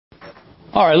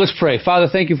All right, let's pray. Father,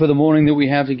 thank you for the morning that we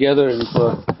have together and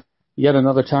for yet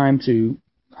another time to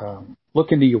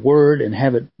look into your word and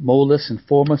have it mold us and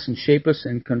form us and shape us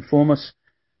and conform us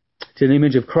to the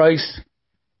image of Christ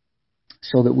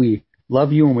so that we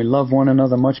love you and we love one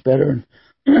another much better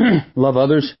and love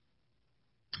others.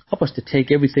 Help us to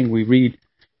take everything we read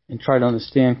and try to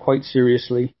understand quite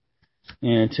seriously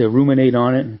and to ruminate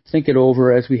on it and think it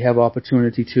over as we have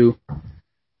opportunity to.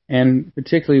 And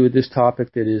particularly with this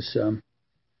topic that is...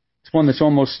 it's one that's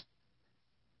almost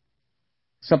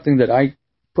something that I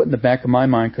put in the back of my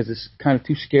mind because it's kind of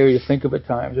too scary to think of at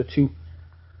times, or too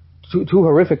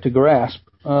horrific to grasp.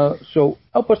 So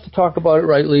help us to talk about it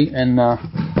rightly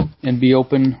and be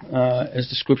open as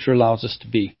the Scripture allows us to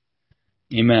be.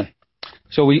 Amen.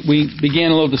 So we began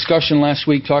a little discussion last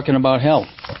week talking about hell,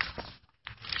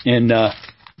 and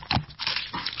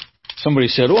somebody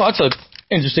said, "Well, that's an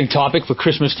interesting topic for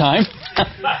Christmas time."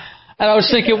 And I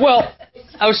was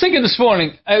thinking this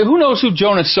morning, who knows who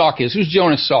Jonas Salk is? Who's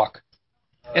Jonas Salk?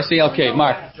 S-A-L-K,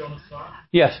 Mark. Jonas Salk?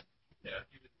 Yes. Yeah,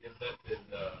 he invented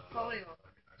polio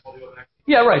vaccine.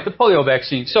 Yeah, right, the polio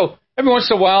vaccine. So every once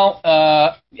in a while,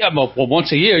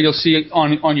 once a year, you'll see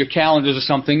on your calendars or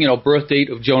something, birth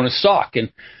date of Jonas Salk.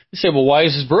 And you say, well, why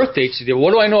is his birth date today?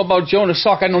 What do I know about Jonas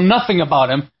Salk? I know nothing about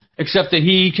him except that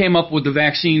he came up with the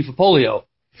vaccine for polio.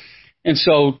 And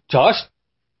so to us,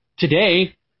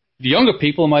 today, the younger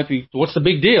people might be, what's the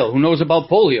big deal? Who knows about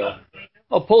polio?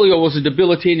 Well, polio was a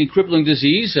debilitating, crippling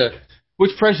disease.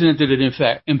 Which president did it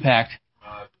impact?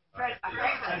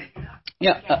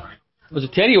 Yeah. Was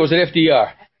it Teddy or was it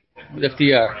FDR? It was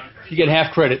FDR. You get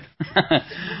half credit.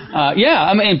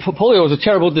 Polio was a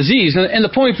terrible disease. And the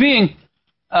point being,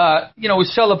 we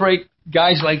celebrate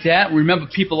guys like that. We remember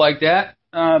people like that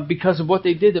because of what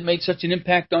they did that made such an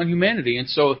impact on humanity. And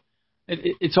so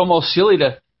it's almost silly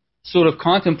to sort of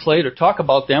contemplate or talk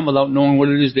about them without knowing what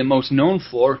it is they're most known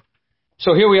for.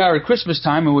 So here we are at Christmas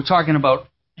time, and we're talking about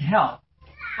hell.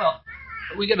 Well,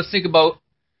 we got to think about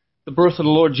the birth of the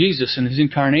Lord Jesus and His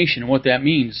incarnation and what that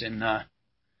means, and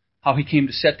how He came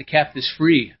to set the captives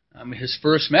free. His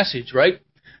first message, right,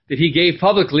 that He gave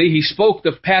publicly, He spoke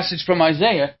the passage from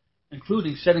Isaiah,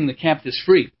 including setting the captives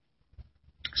free.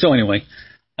 So anyway,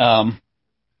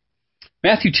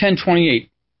 Matthew 10:28.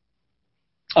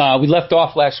 We left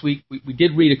off last week. We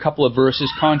did read a couple of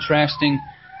verses contrasting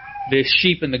the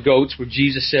sheep and the goats, where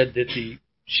Jesus said that the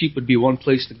sheep would be one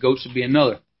place, the goats would be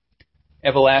another.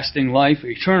 Everlasting life,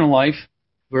 eternal life,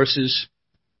 versus,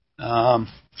 let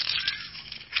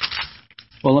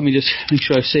me just make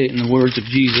sure I say it in the words of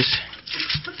Jesus,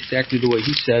 exactly the way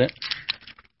He said it,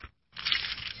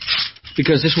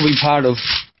 because this will be part of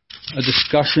a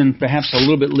discussion perhaps a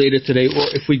little bit later today, or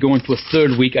if we go into a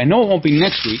third week. I know it won't be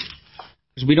next week,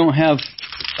 because we don't have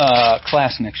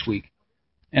class next week.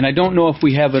 And I don't know if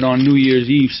we have it on New Year's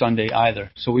Eve Sunday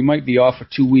either. So we might be off for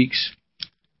 2 weeks.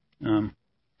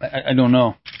 I don't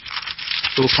know.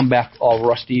 So we'll come back all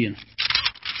rusty. And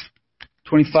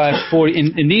 25, 40.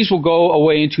 And these will go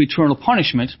away into eternal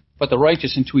punishment, but the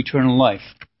righteous into eternal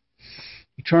life.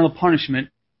 Eternal punishment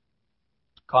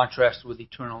contrasted with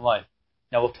eternal life.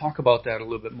 Now we'll talk about that a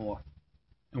little bit more.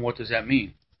 And what does that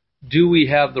mean? Do we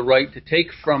have the right to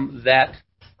take from that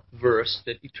verse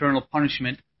that eternal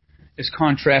punishment is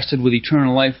contrasted with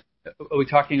eternal life? Are we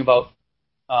talking about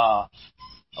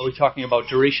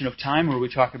duration of time, or are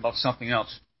we talking about something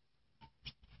else?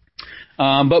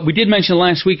 But we did mention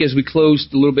last week, as we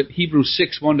closed a little bit, Hebrews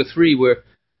 6:1-3, where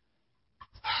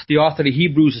the author of the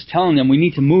Hebrews is telling them we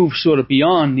need to move sort of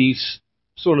beyond these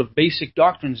sort of basic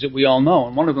doctrines that we all know,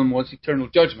 and one of them was eternal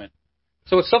judgment.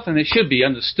 So it's something that should be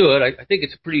understood. I think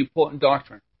it's a pretty important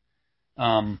doctrine.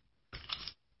 And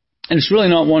it's really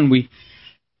not one we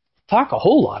talk a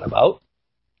whole lot about.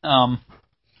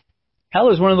 Hell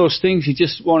is one of those things you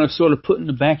just want to sort of put in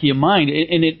the back of your mind.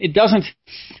 And it doesn't...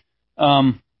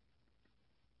 I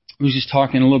was just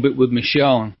talking a little bit with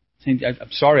Michelle, and saying,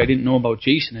 I'm sorry I didn't know about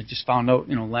Jason. I just found out,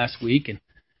 last week. And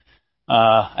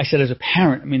I said, as a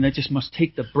parent, that just must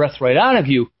take the breath right out of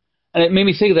you. And it made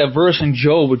me think of that verse in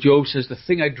Job where Job says, the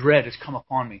thing I dread has come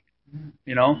upon me.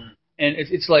 And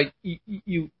it's like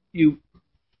you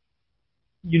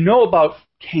know about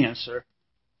cancer,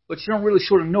 but you don't really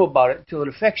sort of know about it until it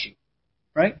affects you,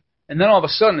 right? And then all of a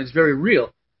sudden it's very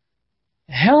real.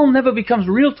 Hell never becomes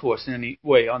real to us in any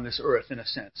way on this earth, in a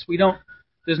sense.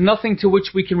 There's nothing to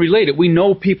which we can relate it. We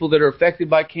know people that are affected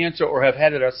by cancer or have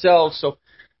had it ourselves, so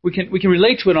we can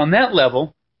relate to it on that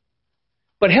level.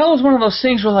 But hell is one of those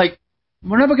things where,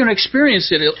 we're never going to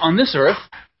experience it on this earth.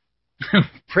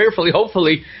 Prayerfully,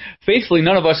 hopefully, faithfully,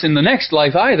 none of us in the next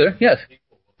life either. Yes?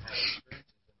 People will have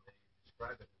experiences and they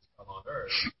describe it as hell on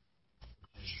earth.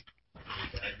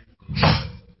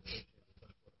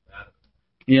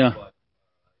 Yeah. But I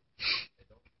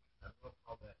don't know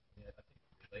how that. I think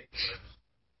it relates.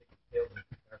 But I think it fails in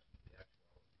comparison to the actual.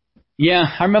 Yeah,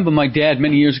 I remember my dad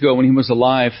many years ago when he was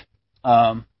alive.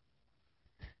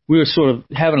 We were sort of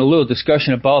having a little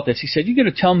discussion about this. He said, "You're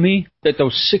going to tell me that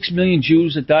those 6 million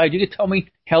Jews that died, you going to tell me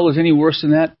hell is any worse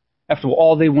than that after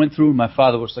all they went through?" My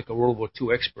father was like a World War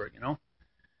II expert, you know.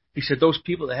 He said those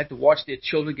people that had to watch their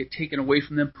children get taken away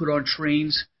from them, put on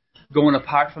trains, going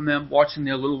apart from them, watching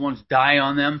their little ones die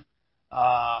on them.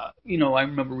 You know, I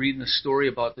remember reading a story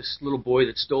about this little boy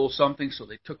that stole something, so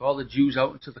they took all the Jews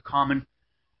out into the common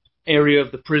area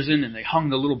of the prison and they hung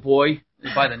the little boy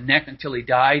by the neck until he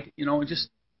died, you know, and just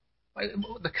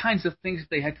the kinds of things that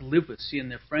they had to live with, seeing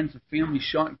their friends and family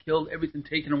shot and killed, everything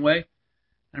taken away.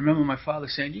 I remember my father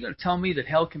saying, "You're going to tell me that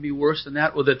hell can be worse than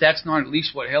that, or that that's not at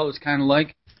least what hell is kind of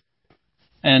like?"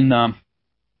 And,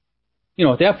 you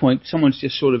know, at that point, someone's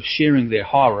just sort of sharing their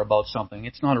horror about something.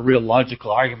 It's not a real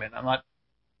logical argument. I'm not...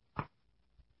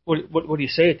 What do you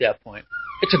say at that point?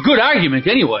 It's a good argument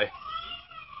anyway. I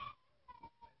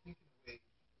think in a way,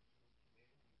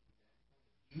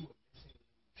 you are missing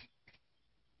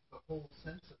the whole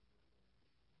sense of it.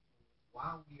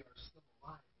 While we are still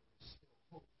alive, there is still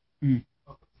hope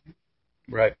of the future.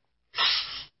 Right.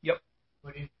 Yep.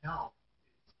 But in hell,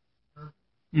 it's permanent.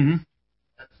 Mm-hmm.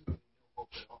 Absolutely no hope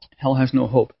at all. Hell has no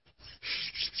hope.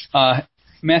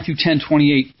 Matthew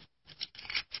 10:28.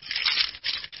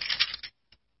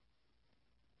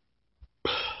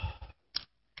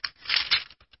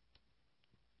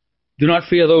 Do not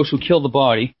fear those who kill the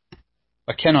body,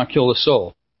 but cannot kill the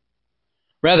soul.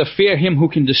 Rather fear him who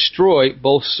can destroy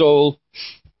both soul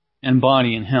and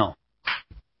body in hell.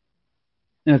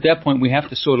 And at that point, we have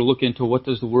to sort of look into what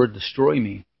does the word destroy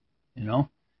mean, you know?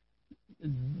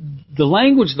 The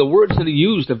language, the words that are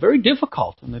used are very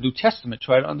difficult in the New Testament.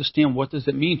 Try to understand what does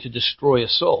it mean to destroy a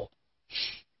soul.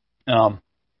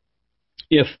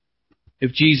 If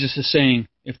Jesus is saying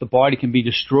if the body can be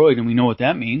destroyed, and we know what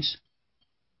that means,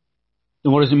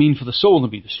 then what does it mean for the soul to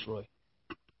be destroyed?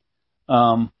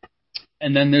 And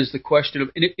then there's the question of,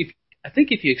 and I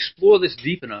think if you explore this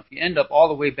deep enough, you end up all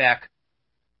the way back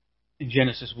in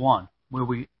Genesis 1, where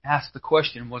we ask the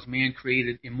question, was man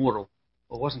created immortal,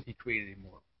 or wasn't he created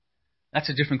immortal? That's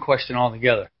a different question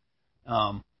altogether.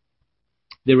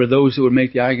 There are those who would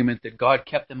make the argument that God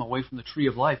kept them away from the tree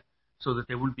of life so that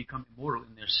they wouldn't become immortal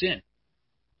in their sin.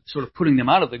 Sort of putting them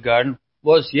out of the garden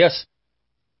was, yes,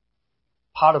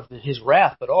 part of his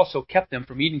wrath, but also kept them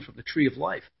from eating from the tree of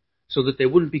life so that they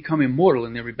wouldn't become immortal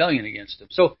in their rebellion against him.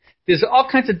 So there's all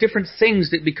kinds of different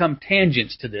things that become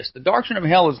tangents to this. The doctrine of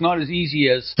hell is not as easy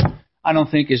as, I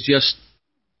don't think, is just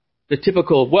the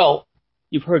typical, well,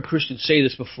 you've heard Christians say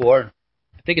this before.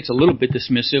 I think it's a little bit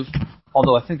dismissive,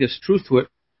 although I think there's truth to it.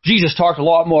 Jesus talked a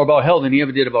lot more about hell than he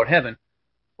ever did about heaven.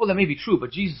 Well, that may be true,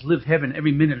 but Jesus lived heaven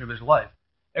every minute of his life.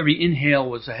 Every inhale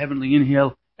was a heavenly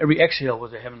inhale. Every exhale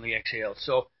was a heavenly exhale.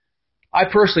 So I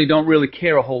personally don't really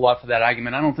care a whole lot for that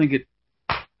argument. I don't think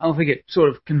it sort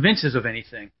of convinces of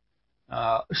anything.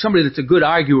 Somebody that's a good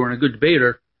arguer and a good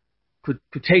debater could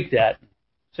take that and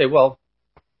say, well,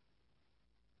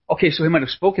 okay, so he might have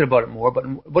spoken about it more, but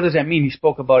what does that mean? He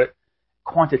spoke about it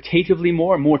quantitatively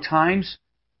more times?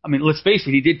 I mean, let's face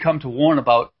it, he did come to warn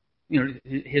about,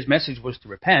 his message was to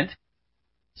repent.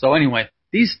 So anyway,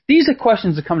 these are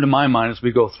questions that come to my mind as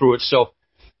we go through it. So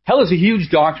hell is a huge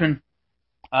doctrine.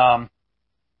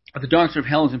 The doctrine of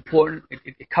hell is important.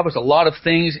 It covers a lot of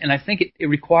things, and I think it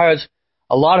requires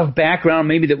a lot of background,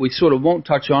 maybe that we sort of won't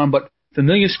touch on, but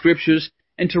familiar scriptures,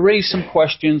 and to raise some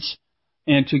questions,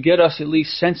 and to get us at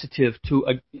least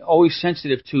always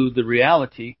sensitive to the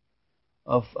reality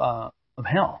of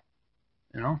hell,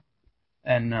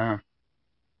 and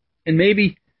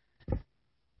maybe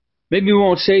we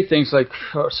won't say things like,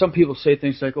 some people say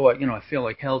things like, oh, I feel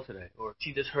like hell today, or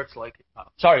gee, this hurts like,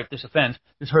 sorry if this offends,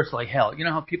 this hurts like hell. You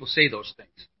know how people say those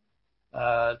things.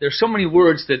 There's so many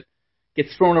words that get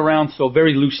thrown around so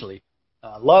very loosely.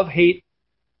 Love, hate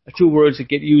are two words that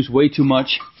get used way too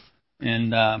much,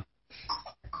 and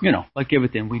like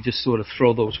everything, we just sort of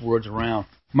throw those words around.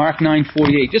 Mark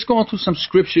 9:48, just going through some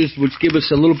scriptures which give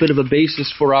us a little bit of a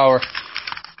basis for our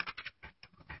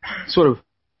sort of,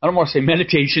 I don't want to say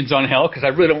meditations on hell, because I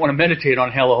really don't want to meditate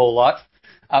on hell a whole lot,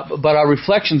 but our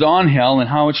reflections on hell and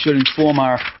how it should inform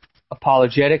our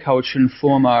apologetic, how it should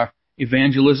inform our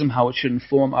evangelism, how it should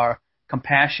inform our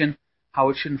compassion, how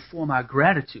it should inform our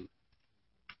gratitude.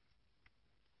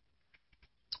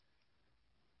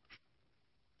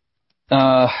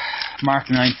 Mark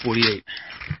 9:48.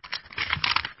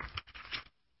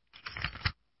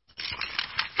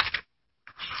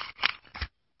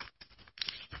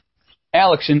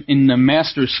 Alex, in the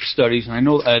master's studies, and I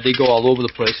know they go all over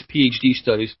the place, PhD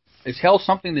studies, is held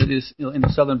something that is in the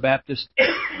Southern Baptist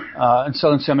and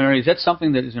Southern Seminary. Is that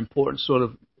something that is important, sort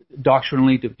of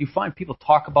doctrinally? Do you find people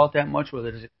talk about that much, or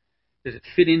does it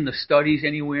fit in the studies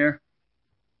anywhere?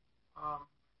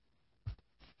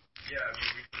 Yeah, I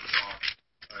mean, we can talk.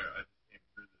 I just came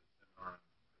through the seminar on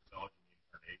Christology and the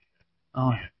Incarnation.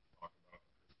 Oh. And talk about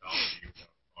Christology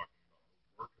without talking about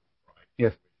the work of Christ.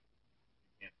 Yes.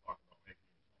 You can't talk about making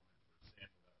atonement for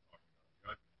sin without talking about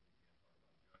judgment. You can't talk about judgment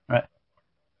Right. without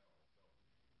talking about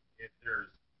hell. So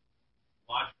there's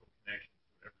logical connections to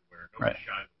it everywhere. Nobody Right.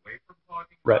 shies away from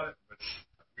talking Right. about it, but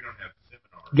we don't have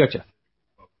seminars. Gotcha.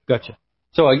 Gotcha.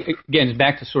 So again, it's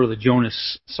back to sort of the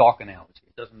Jonas Salk analogy.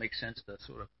 It doesn't make sense to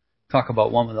sort of talk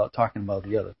about one without talking about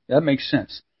the other. That makes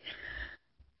sense.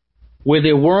 Where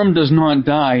the worm does not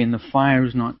die and the fire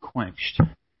is not quenched.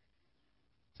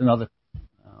 It's another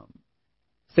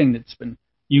thing that's been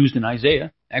used in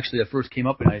Isaiah. Actually, that first came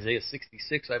up in Isaiah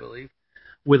 66, I believe.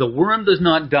 Where the worm does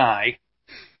not die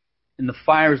and the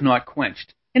fire is not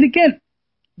quenched. And again,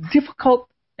 difficult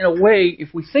in a way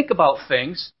if we think about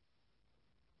things.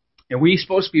 And we're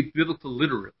supposed to be biblical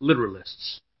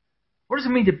literalists. What does it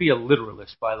mean to be a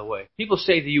literalist, by the way? People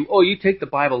say to you, oh, you take the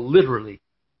Bible literally.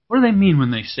 What do they mean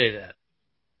when they say that?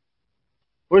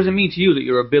 What does it mean to you that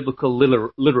you're a biblical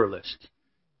literalist?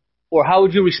 Or how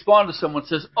would you respond to someone who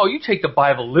says, oh, you take the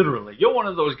Bible literally? You're one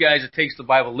of those guys that takes the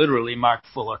Bible literally, Mark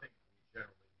Fuller.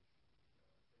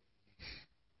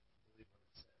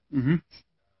 Mm-hmm.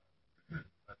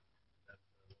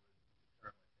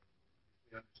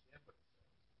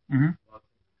 Mm-hmm.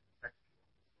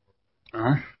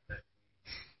 Uh-huh.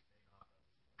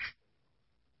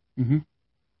 Mm-hmm.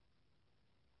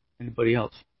 Anybody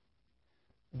else?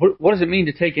 What does it mean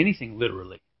to take anything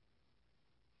literally?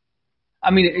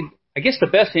 I mean, I guess the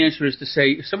best answer is to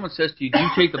say, if someone says to you, do you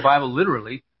take the Bible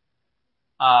literally?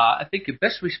 I think the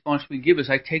best response we can give is,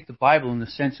 I take the Bible in the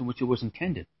sense in which it was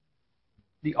intended.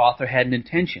 The author had an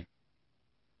intention.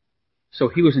 So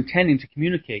he was intending to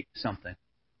communicate something.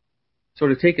 So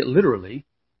to take it literally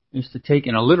is to take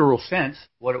in a literal sense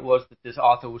what it was that this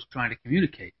author was trying to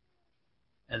communicate.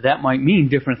 And that might mean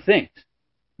different things.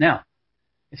 Now,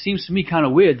 it seems to me kind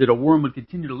of weird that a worm would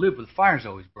continue to live with fires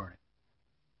always burning.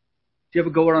 Do you ever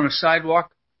go out on a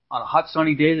sidewalk on a hot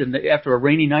sunny day and after a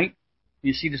rainy night, and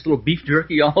you see this little beef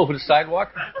jerky all over the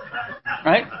sidewalk?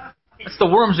 Right? It's the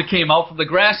worms that came out from the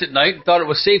grass at night and thought it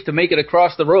was safe to make it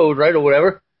across the road, right, or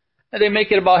whatever. And they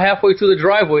make it about halfway through the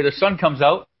driveway, the sun comes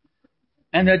out,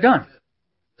 and they're done.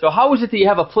 So how is it that you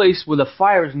have a place where the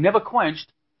fire is never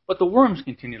quenched, but the worms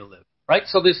continue to live, right?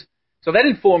 So that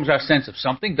informs our sense of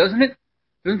something, doesn't it?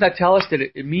 Doesn't that tell us that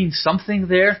it means something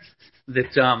there?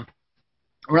 That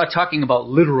we're not talking about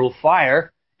literal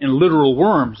fire and literal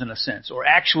worms in a sense, or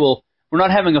actual, we're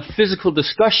not having a physical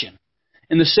discussion.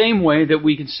 In the same way that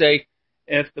we can say,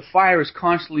 if the fire is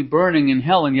constantly burning in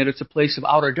hell and yet it's a place of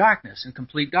outer darkness and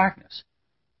complete darkness.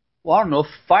 Well, I don't know,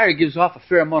 fire gives off a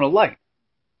fair amount of light.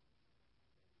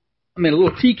 I mean, a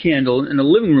little tea candle in the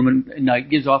living room at night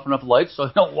gives off enough light so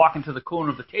you don't walk into the corner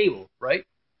of the table, right?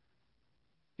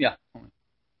 Yeah.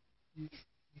 You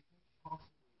think possibly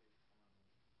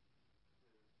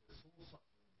the soul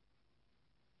suffering that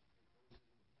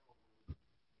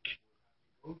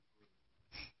goes through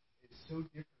is so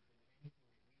different than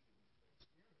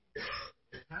anything that we experience.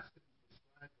 It has to be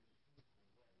described in a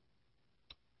physical way.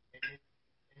 And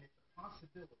it's a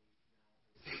possibility,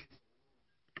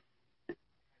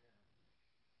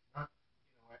 not,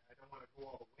 I don't want to go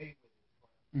all the way with it,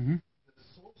 but the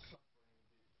soul suffering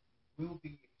that will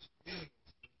be experienced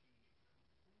will be complete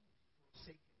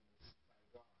forsakenness by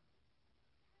God,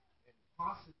 and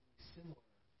possibly similar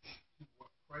to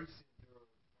what Christ endured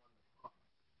on the cross.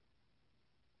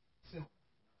 Similar,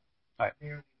 not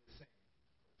nearly the same,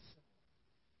 but similar.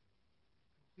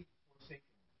 Complete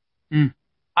forsakenness.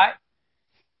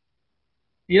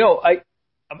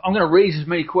 I'm going to raise as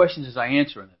many questions as I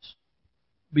answer in this.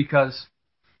 Because,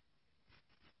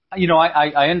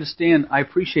 I understand, I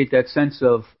appreciate that sense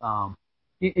of,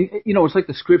 it's like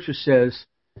the Scripture says,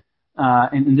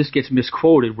 and this gets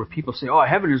misquoted, where people say, oh,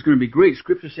 heaven is going to be great.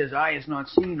 Scripture says, eye has not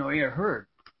seen nor ear heard.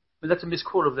 But that's a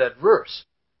misquote of that verse.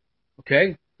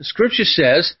 Okay? The Scripture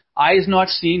says, eye has not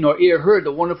seen nor ear heard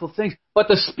the wonderful things, but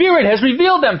the Spirit has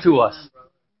revealed them to us.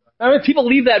 I mean, people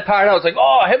leave that part out. It's like,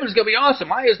 oh, heaven's going to be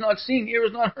awesome. Eye has not seen, ear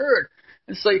has not heard.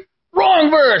 It's like,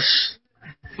 wrong verse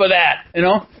for that,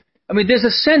 I mean, there's a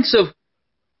sense of,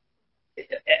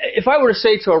 if I were to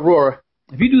say to Aurora,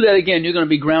 if you do that again, you're going to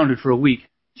be grounded for a week,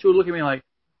 she would look at me like,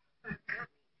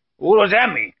 what does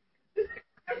that mean?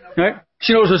 Right?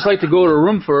 She knows what it's like to go to a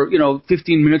room for,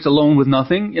 15 minutes alone with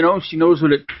nothing. She knows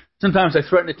what it. Sometimes I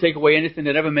threaten to take away anything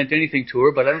that ever meant anything to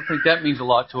her, but I don't think that means a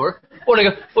lot to her. Or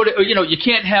you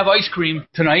can't have ice cream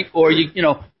tonight, or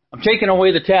I'm taking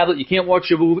away the tablet. You can't watch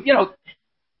your movie.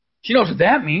 She knows what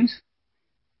that means.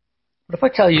 But if I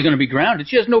tell you you're going to be grounded,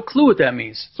 she has no clue what that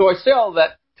means. So I say all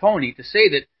that, Tony, to say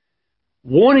that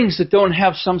warnings that don't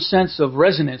have some sense of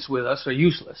resonance with us are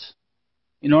useless.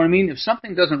 You know what I mean? If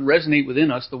something doesn't resonate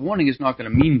within us, the warning is not going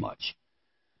to mean much.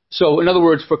 So, in other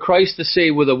words, for Christ to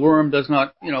say, where the worm does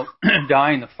not,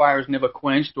 die and the fire is never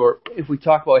quenched, or if we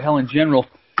talk about hell in general,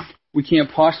 we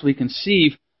can't possibly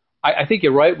conceive. I think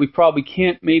you're right. We probably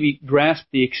can't maybe grasp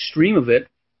the extreme of it,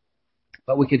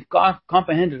 but we can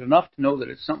comprehend it enough to know that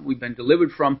it's something we've been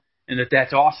delivered from, and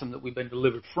that's awesome that we've been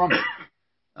delivered from it.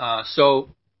 So,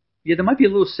 yeah, there might be a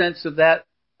little sense of that.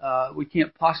 We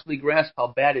can't possibly grasp how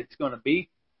bad it's going to be.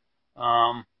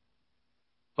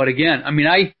 But again,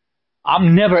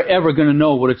 I'm never ever going to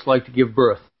know what it's like to give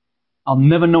birth. I'll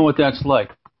never know what that's like.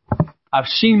 I've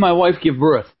seen my wife give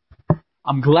birth.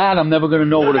 I'm glad I'm never going to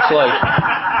know what it's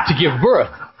like to give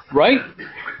birth, right?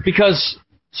 Because,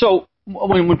 so,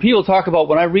 when people talk about,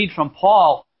 when I read from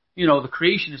Paul, the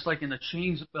creation is like in the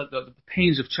chains, the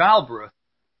pains of childbirth,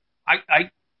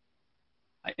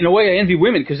 in a way I envy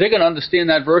women because they're going to understand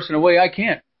that verse in a way I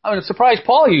can't. I'm surprised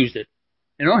Paul used it.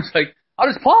 It's like, how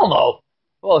does Paul know?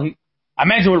 Well, I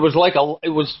imagine what it was like. It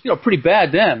was, pretty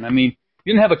bad then. You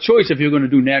didn't have a choice if you were going to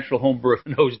do natural home birth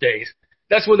in those days.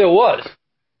 That's what there was.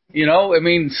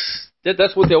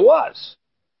 That's what there was.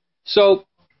 So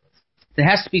there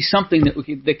has to be something that we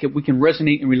can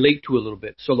resonate and relate to a little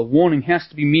bit. So the warning has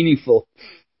to be meaningful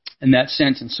in that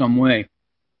sense in some way.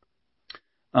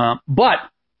 But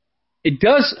it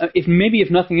does, if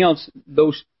nothing else,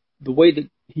 the way that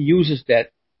he uses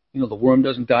that, the worm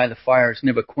doesn't die, the fire is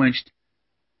never quenched,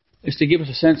 is to give us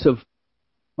a sense of,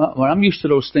 well, I'm used to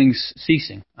those things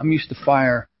ceasing. I'm used to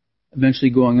fire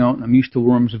eventually going out, and I'm used to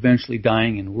worms eventually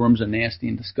dying, and worms are nasty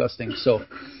and disgusting. So,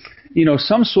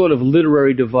 some sort of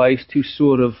literary device to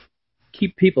sort of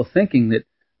keep people thinking that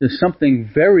there's something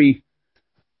very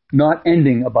not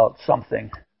ending about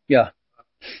something. Yeah.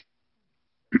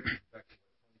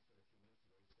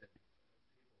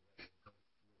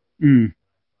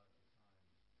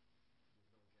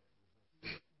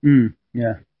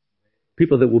 Yeah.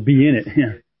 People that will be in it.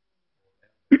 Yeah.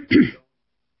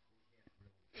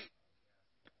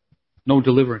 No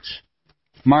deliverance.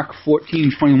 Mark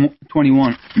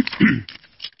 14:21.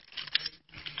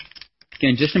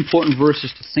 Again, just important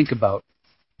verses to think about,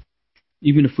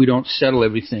 even if we don't settle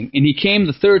everything. And he came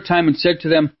the third time and said to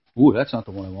them, ooh, that's not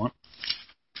the one I want.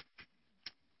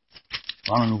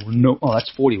 I don't know. Oh,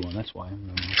 that's 41. That's why.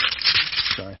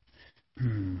 Sorry.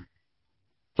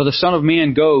 For the Son of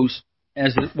Man goes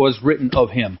as it was written of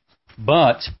him.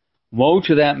 But woe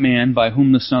to that man by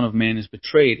whom the Son of Man is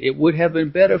betrayed. It would have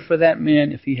been better for that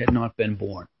man if he had not been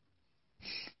born.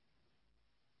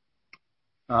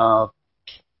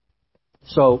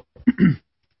 So,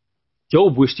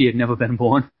 Job wished he had never been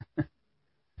born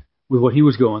with what he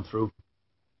was going through.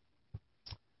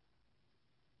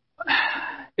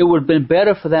 It would have been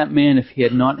better for that man if he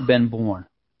had not been born.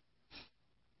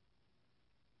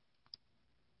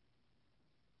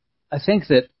 I think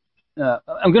that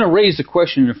I'm going to raise the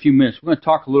question in a few minutes. We're going to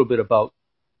talk a little bit about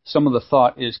some of the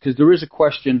thought is, because there is a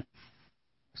question,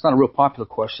 it's not a real popular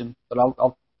question, but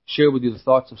I'll share with you the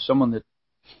thoughts of someone that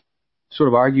sort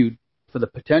of argued for the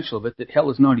potential of it, that hell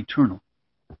is not eternal.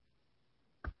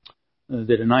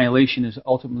 That annihilation is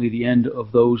ultimately the end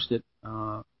of those that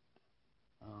are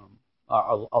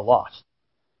lost.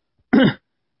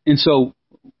 And so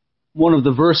one of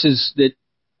the verses that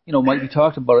might be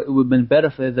talked about, it would have been better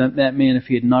for that man if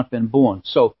he had not been born.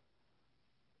 So,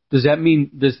 does that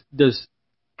mean, because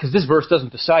this verse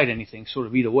doesn't decide anything sort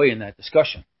of either way in that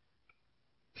discussion.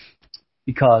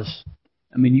 Because,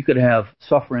 you could have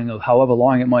suffering of however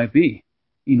long it might be,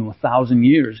 1,000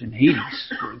 years in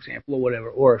Hades, for example, or whatever,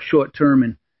 or a short term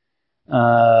in,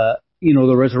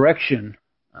 the resurrection,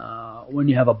 when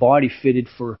you have a body fitted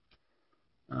for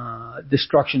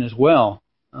destruction as well.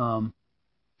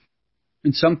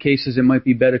 In some cases, it might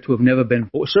be better to have never been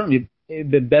born. Certainly, it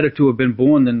would be better to have been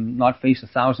born than not face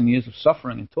 1,000 years of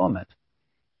suffering and torment.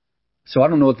 So I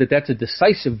don't know that that's a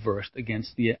decisive verse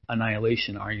against the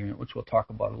annihilation argument, which we'll talk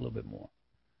about a little bit more.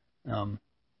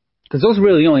 Because those are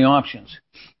really the only options.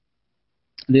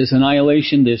 There's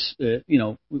annihilation. There's,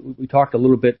 we talked a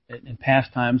little bit in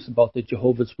past times about the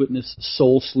Jehovah's Witness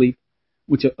soul sleep,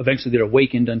 which eventually they're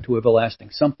awakened unto everlasting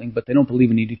something, but they don't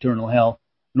believe in an eternal hell,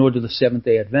 nor do the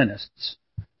Seventh-day Adventists.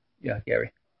 Yeah,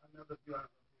 Gary. Another view I'm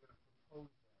going to propose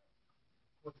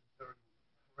necessarily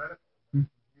heretical. But the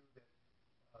view that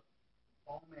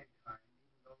all mankind,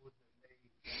 even those that may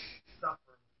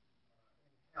suffer in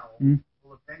hell,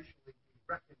 will eventually be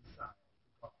reconciled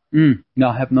to God. No,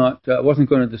 I have not. I wasn't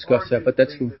going to discuss that, but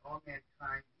that's Origin believes that all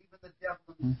mankind, even the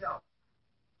devil himself,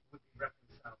 would be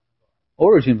reconciled to God.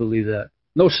 Origen believed that.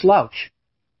 No slouch.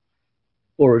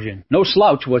 Origen. No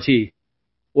slouch was he.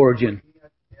 Origen. He had,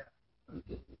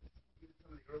 even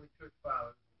some of the early church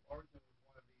fathers, Origen was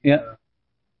one of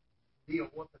the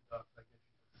neo-orthodox, I guess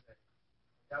you could say.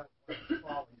 That was one of the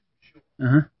follies for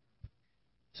sure.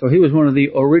 So he was one of the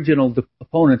original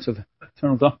opponents of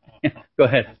eternal doctrine. Go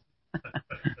ahead. I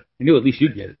knew at least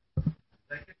you'd get it.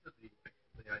 That gets to the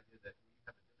idea that we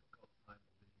have a difficult time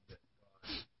believing that God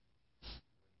will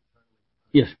eternally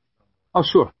Yes. Oh,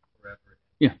 sure. forever.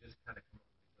 Yeah. Just kind of come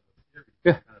up with these little theories.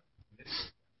 Yeah. Kind of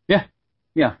manipulate.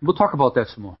 Yeah. We'll talk about that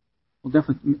some more. We'll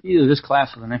definitely, either this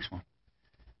class or the next one.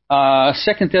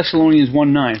 2 Thessalonians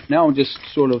 1:9. Now I'm just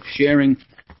sort of sharing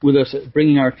with us,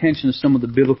 bringing our attention to some of the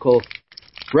biblical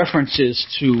references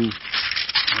to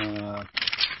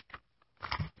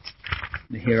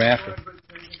the hereafter.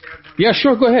 Yeah,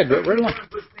 sure. Go ahead. Right along.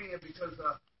 Good thing here because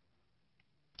a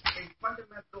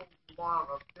fundamental law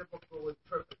of biblical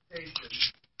interpretation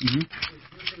is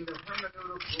using the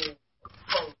hermeneutical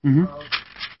approach of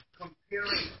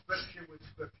comparing Scripture with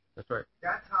Scripture. That's right.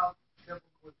 That's how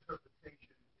biblical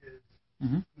interpretation is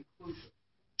conclusive.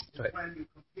 It's right. when you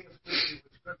compare Scripture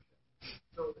with Scripture.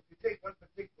 So if you take one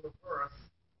particular verse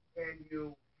and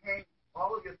you hang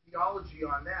all of your theology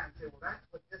on that and say, well, that's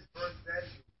what this verse says,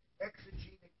 you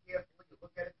exegete it carefully, you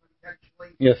look at it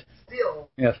contextually, Yes. still,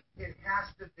 Yes. it has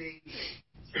to be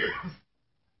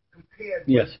compared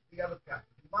Yes. with the other passage.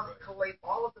 You must collate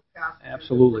all of the passages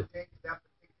Absolutely. that pertain to that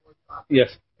particular topic,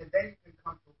 Yes. and then you can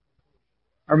come to a conclusion.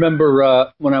 I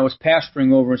remember when I was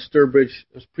pastoring over in Sturbridge,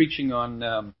 I was preaching on, I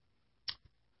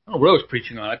don't know what I was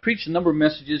preaching on. I preached a number of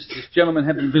messages. This gentleman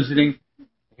had been visiting.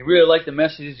 He really liked the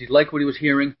messages. He liked what he was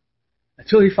hearing.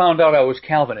 Until he found out I was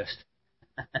Calvinist.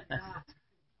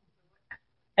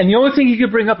 And the only thing he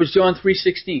could bring up is John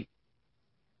 3:16.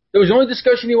 There was the only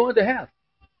discussion he wanted to have.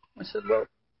 I said, well,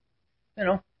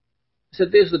 I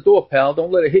said, there's the door, pal.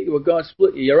 Don't let it hit you or God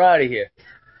split you. You're out of here.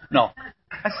 No.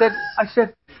 I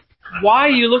said, why are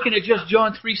you looking at just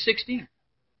John 3:16?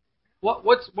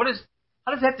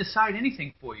 How does that decide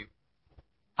anything for you?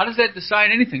 How does that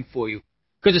decide anything for you?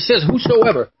 Because it says,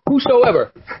 whosoever.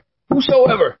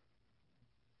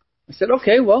 I said,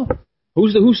 okay, well,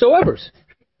 who's the whosoevers?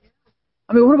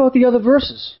 I mean, what about the other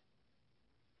verses?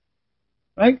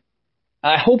 Right?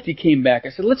 I hoped he came back. I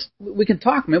said, we can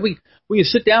talk, man. We can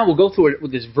sit down. We'll go through it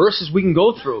with these verses we can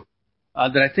go through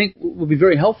that I think will be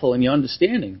very helpful in your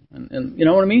understanding. And you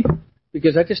know what I mean?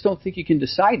 Because I just don't think you can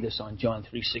decide this on John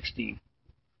 3:16.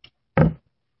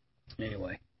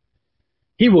 Anyway,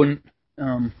 he wouldn't.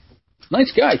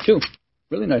 Nice guy, too.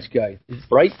 Really nice guy. He's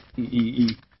bright.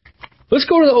 Let's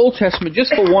go to the Old Testament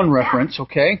just for one reference,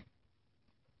 okay?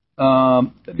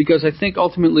 Because I think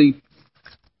ultimately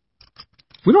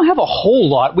we don't have a whole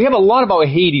lot. We have a lot about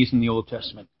Hades in the Old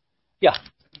Testament. Yeah.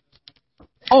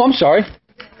 Oh, I'm sorry.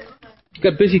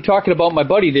 Got busy talking about my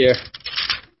buddy there.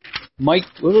 Mike,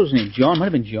 what was his name? John? Might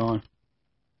have been John.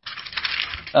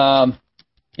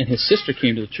 And his sister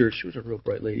came to the church. She was a real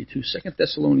bright lady, too. 2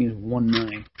 Thessalonians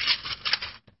 1:9.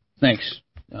 Thanks,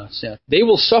 Seth. They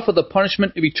will suffer the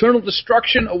punishment of eternal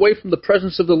destruction away from the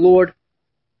presence of the Lord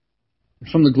and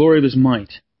from the glory of His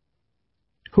might.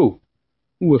 Who?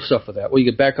 Who will suffer that? Well,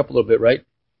 you can back up a little bit, right?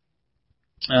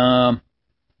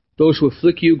 Those who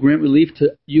afflict you, grant relief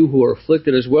to you who are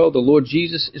afflicted as well. The Lord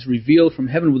Jesus is revealed from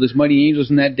heaven with His mighty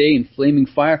angels in that day in flaming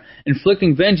fire,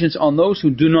 inflicting vengeance on those who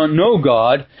do not know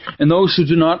God and those who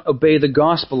do not obey the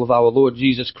gospel of our Lord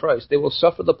Jesus Christ. They will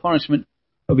suffer the punishment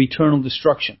of eternal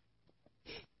destruction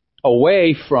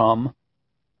away from,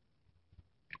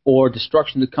 or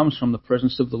destruction that comes from the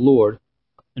presence of the Lord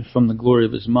and from the glory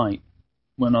of His might,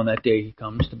 when on that day He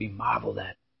comes to be marveled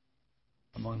at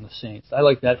among the saints. I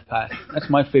like that part. That's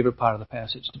my favorite part of the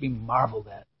passage, to be marveled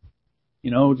at.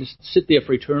 Just sit there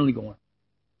for eternity going.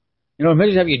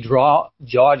 Imagine having your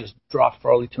jaw just drop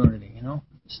for all eternity,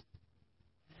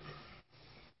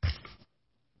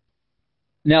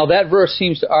 Now, that verse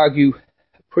seems to argue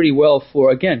pretty well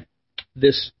for, again,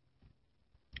 this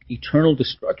eternal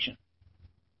destruction.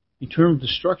 Eternal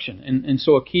destruction. And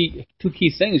so two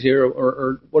key things here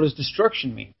are what does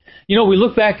destruction mean? We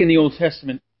look back in the Old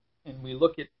Testament and we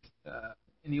look at,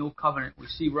 in the Old Covenant, we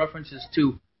see references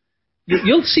to,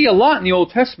 you'll see a lot in the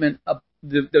Old Testament,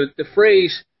 the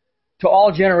phrase, to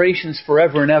all generations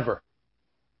forever and ever.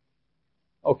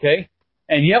 Okay?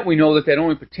 And yet we know that that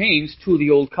only pertains to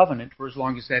the Old Covenant for as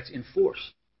long as that's in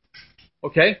force.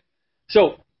 Okay?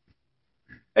 So,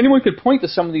 anyone could point to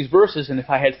some of these verses, and if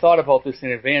I had thought about this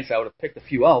in advance, I would have picked a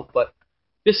few out. But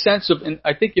this sense of, and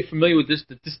I think you're familiar with this,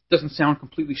 that this doesn't sound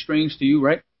completely strange to you,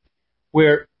 right?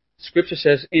 Where Scripture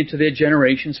says, into their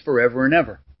generations forever and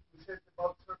ever. We said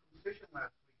about circumcision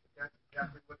last week. That's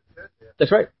exactly what it says there.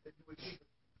 That's right. That you would keep it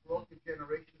throughout the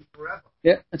generations forever.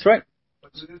 Yeah, that's right.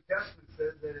 But the New Testament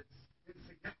says that it's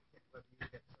insignificant whether you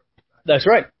get circumcised. That's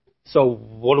right. So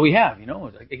what do we have?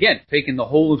 Again, taking the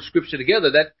whole of Scripture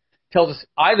together, that tells us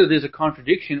either there's a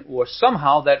contradiction or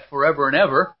somehow that forever and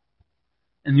ever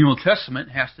in the Old Testament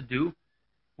has to do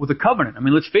with a covenant. I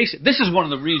mean, let's face it. This is one of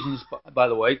the reasons, by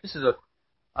the way.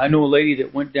 I know a lady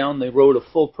that went down the road of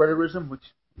full preterism, which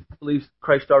believes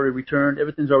Christ already returned.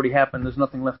 Everything's already happened. There's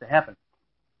nothing left to happen.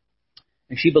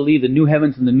 And she believed the new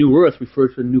heavens and the new earth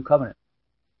referred to the new covenant.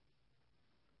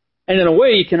 And in a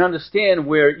way, you can understand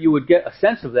where you would get a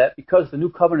sense of that because the new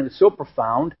covenant is so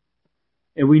profound,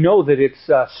 and we know that it's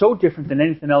so different than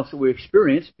anything else that we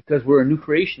experience because we're a new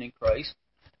creation in Christ.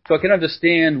 So I can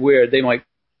understand where they might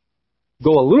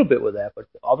go a little bit with that, but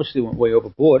obviously went way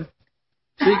overboard.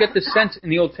 So you get this sense in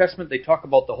the Old Testament, they talk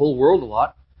about the whole world a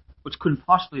lot, which couldn't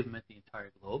possibly have meant the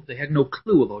entire globe. They had no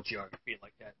clue about geography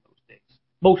like that in those days.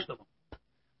 Most of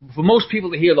them. For most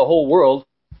people to hear the whole world,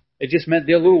 it just meant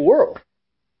their little world.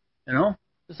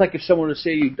 It's like if someone were to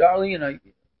say to you, darling, I'm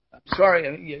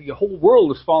sorry, your whole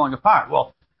world is falling apart.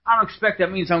 Well, I don't expect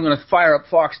that means I'm going to fire up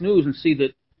Fox News and see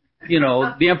that,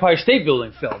 the Empire State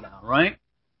Building fell down, right?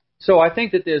 So I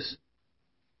think that there's,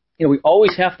 we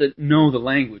always have to know the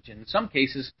language. And in some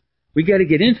cases, we got to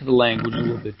get into the language a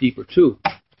little bit deeper, too,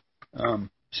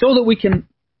 so that we can,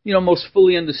 most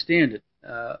fully understand it.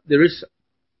 There is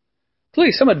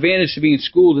clearly some advantage to being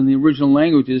schooled in the original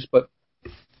languages, but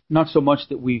not so much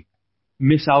that we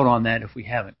miss out on that if we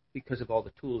haven't, because of all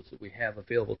the tools that we have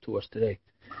available to us today.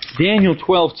 Daniel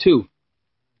 12:2.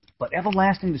 But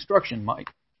everlasting destruction, Mike.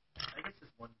 I guess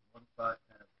just one thought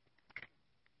kind of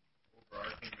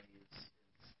overarchingly is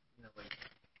like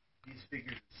these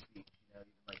figures of speech, even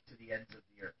like to the ends of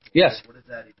the earth. Yes. What does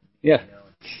that even mean? Yeah.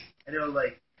 I know,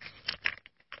 like,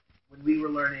 when we were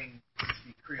learning to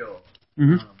speak Creole,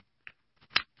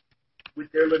 with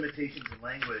their limitations in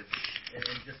language and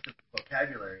just the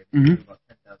vocabulary, about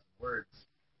 10,000 words,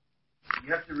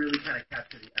 you have to really kind of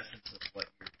capture the essence of what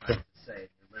you're trying to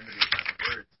say. You're limited by the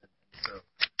words. And so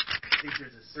I think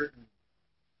there's a certain,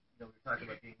 we're talking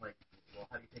about being like,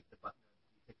 well, how do you take the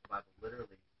Bible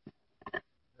literally?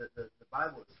 The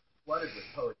Bible is flooded with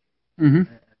poetry.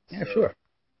 Mm-hmm. And yeah, so sure.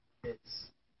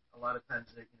 It's a lot of times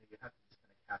that, you have to just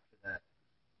kind of capture that,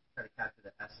 try to capture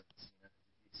the essence.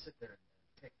 You sit there and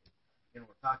pick. We're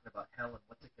talking about hell and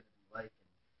what's it going to be like,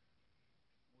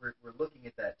 and we're looking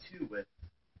at that too with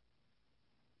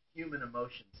human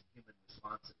emotions and human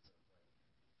responses of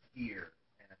like fear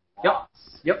and loss.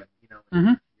 Yep.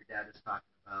 And, your dad is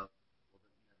talking about the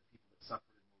people that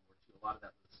suffered in World War II. A lot of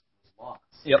that was loss.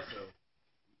 Yep. So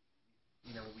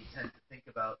we tend to think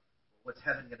about what's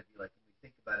heaven going to be like, and we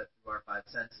think about it through our five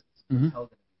senses. What's hell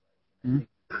going to be like? And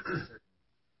I think there's a certain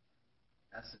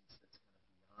essence that's going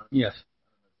to be beyond. Yes.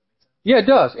 Yeah, it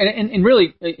does. And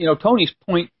really, Tony's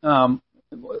point,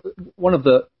 one of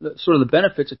the sort of the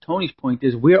benefits of Tony's point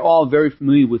is we're all very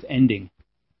familiar with ending.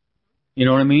 You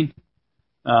know what I mean?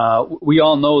 We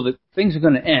all know that things are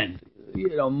going to end.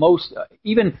 Most,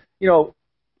 even, for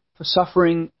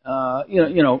suffering,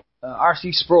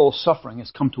 R.C. Sproul's suffering has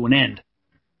come to an end.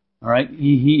 All right?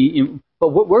 But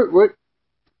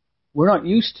we're not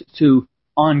used to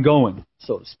ongoing,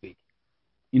 so to speak.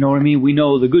 You know what I mean? We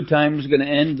know the good times are going to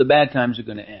end, the bad times are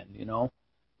going to end,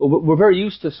 But we're very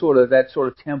used to that sort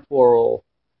of temporal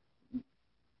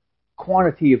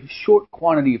short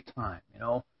quantity of time,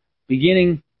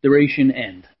 beginning, duration,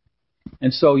 end.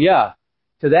 And so, yeah,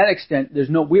 to that extent,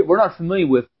 we're not familiar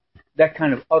with that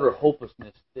kind of utter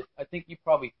hopelessness that I think you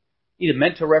probably either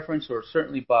meant to reference or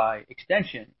certainly by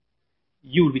extension,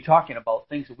 you would be talking about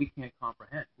things that we can't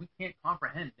comprehend. We can't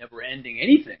comprehend never-ending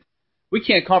anything. We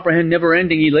can't comprehend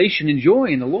never-ending elation and joy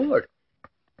in the Lord,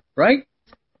 right?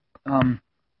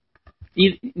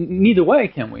 Neither way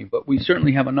can we, but we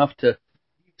certainly have enough to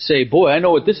say, boy, I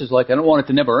know what this is like. I don't want it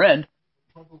to never end.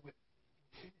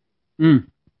 Yeah,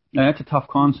 that's a tough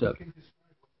concept.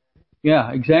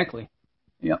 Yeah, exactly.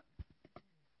 Yeah.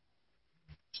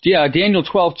 Yeah, Daniel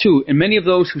 12:2. And many of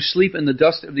those who sleep in the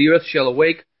dust of the earth shall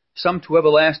awake, some to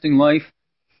everlasting life,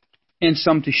 and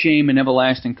some to shame and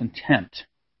everlasting contempt.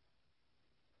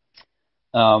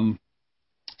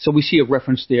 So we see a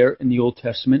reference there in the Old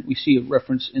Testament. We see a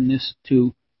reference in this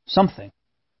to something.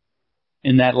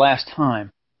 in that last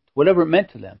time, whatever it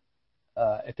meant to them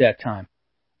at that time.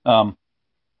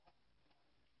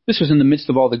 This was in the midst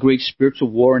of all the great spiritual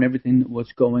war and everything that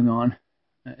was going on,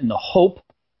 and the hope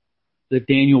that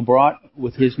Daniel brought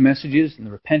with his messages and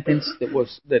the repentance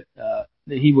that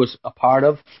he was a part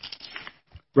of.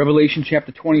 Revelation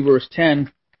chapter 20, verse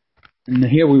 10, and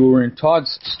here we were in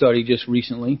Todd's study just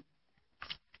recently.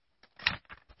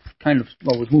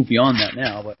 We've moved beyond that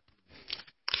now, but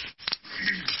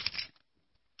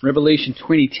Revelation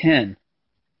 20:10.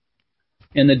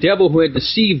 And the devil who had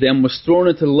deceived them was thrown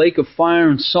into the lake of fire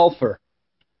and sulfur,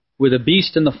 where the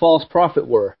beast and the false prophet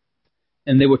were,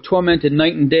 and they were tormented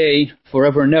night and day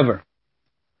forever and ever.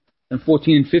 And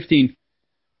 14 and 15.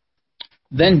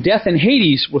 Then death and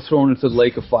Hades were thrown into the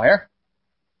lake of fire.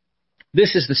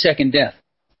 This is the second death,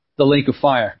 the lake of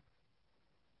fire.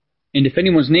 And if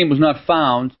anyone's name was not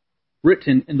found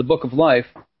written in the book of life,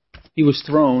 he was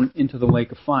thrown into the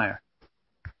lake of fire.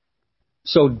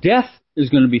 So death is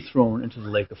going to be thrown into the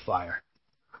lake of fire.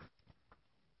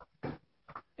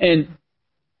 And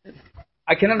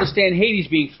I can understand Hades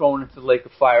being thrown into the lake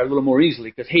of fire a little more easily,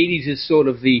 because Hades is sort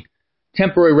of the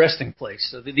temporary resting place,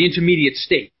 so the intermediate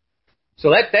state.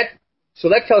 So that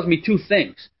tells me two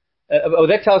things.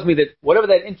 That tells me that whatever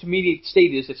that intermediate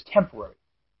state is, it's temporary.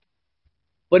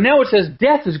 But now it says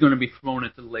death is going to be thrown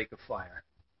into the lake of fire.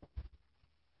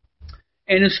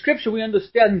 And in Scripture, we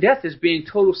understand death as being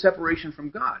total separation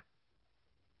from God.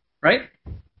 Right?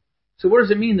 So what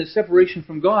does it mean that separation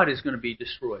from God is going to be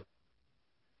destroyed?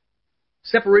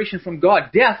 Separation from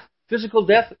God, death, physical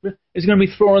death, is going to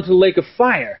be thrown into the lake of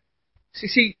fire.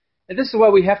 See, and this is why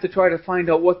we have to try to find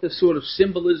out what the sort of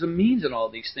symbolism means in all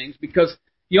these things, because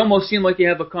you almost seem like you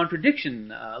have a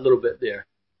contradiction a little bit there.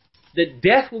 That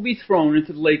death will be thrown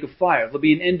into the lake of fire. There'll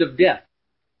be an end of death.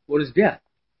 What is death?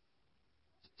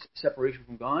 Separation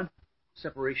from God?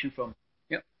 Separation from...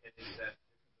 Yep.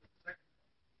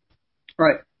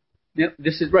 Right. Yep.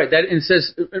 This is right. That and it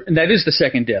says, and that is the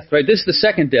second death, right? This is the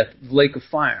second death, the lake of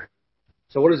fire.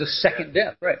 So what is a second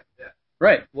death? Right.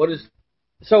 Right. What is...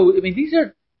 So, I mean, these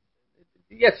are...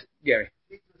 Yes, Gary.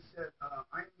 Jesus said,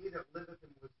 I am he that liveth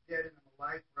and was dead and am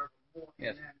alive forevermore.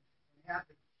 Yes. And have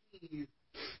the keys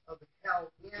of the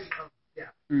hell and of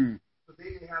death. Mm. So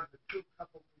they have the two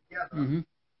coupled together. Mm-hmm.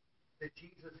 That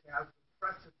Jesus has the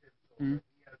precedence over.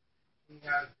 He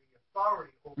has the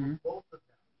authority over both of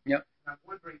them. Yep. And I'm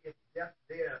wondering if death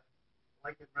there,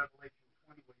 like in Revelation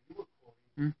 20 where you were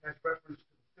quoting, has reference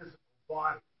to the physical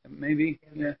body. Maybe.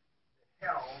 And Yeah. that the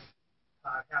hell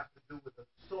has to do with the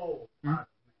soul part of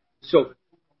man. So the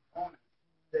two components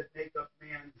that make up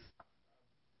man's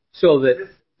So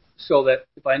that,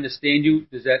 if I understand you,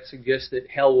 does that suggest that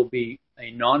hell will be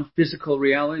a non-physical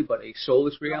reality, but a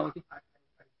soulless reality? I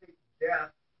think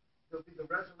death, there'll be the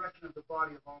resurrection of the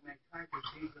body of all mankind, because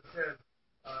Jesus says,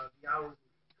 the hour is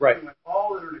coming when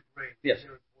all that are in the grave. Yes.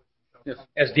 Yes.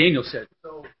 As Daniel said.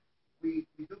 So we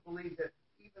do believe that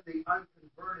even the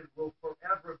unconverted will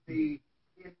forever be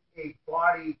in a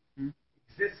body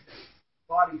existence,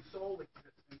 body-soul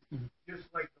existence, just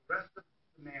like the rest of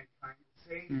mankind,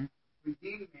 saved,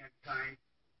 redeemed mankind,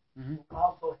 will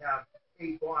also have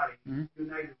a body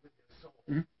united with their soul.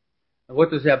 And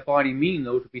what does that body mean,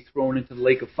 though, to be thrown into the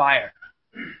lake of fire?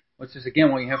 Which is,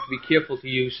 again, why you have to be careful to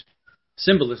use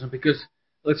symbolism, because,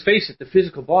 let's face it, the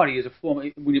physical body is a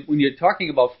form, when you're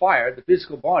talking about fire, the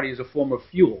physical body is a form of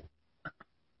fuel. I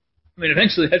mean,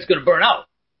 eventually that's going to burn out.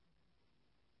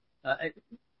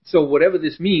 So whatever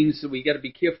this means, we got to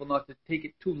be careful not to take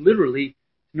it too literally,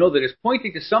 to know that it's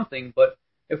pointing to something, but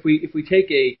if we take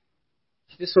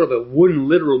just sort of a wooden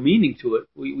literal meaning to it,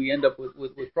 we end up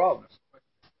with problems.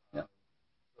 Yeah.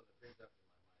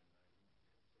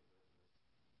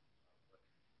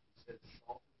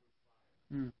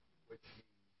 Which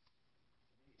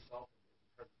means salt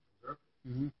is a preservative.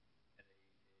 Mm-hmm. And it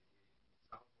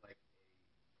sounds like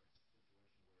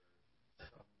a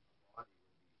situation where some body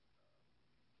would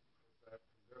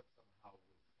be preserved somehow with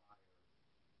fire being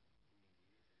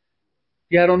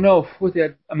used. Yeah, I don't know what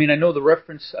that. I mean, I know the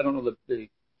reference. I don't know the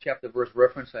chapter verse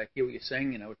reference. I hear what you're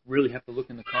saying, and I would really have to look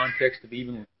in the context to be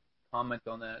even comment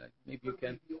on that. Maybe you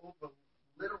can. Be over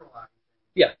literalizing.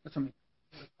 Yeah, that's what I mean.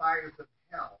 The fires of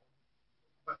hell,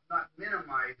 but not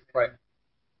minimizing the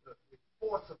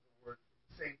force of the word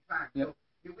at the same time. Yep.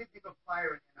 So we think of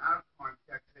fire in our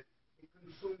context that it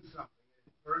consumes something,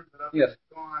 it burns it up, Yes.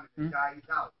 it's gone, and it dies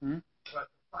out.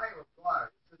 But the fire of God,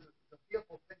 it's a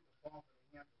fearful thing to fall into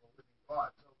the hands of a living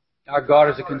God. So Our God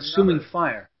is a consuming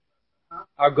fire. Huh?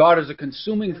 Our God is a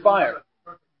consuming fire.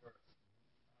 Perfect verse.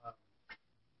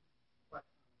 But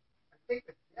I think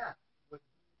that death, with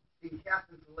being cast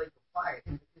into the lake of fire,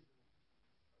 is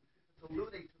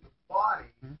alluding to the body,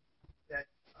 that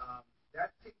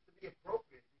that seems to be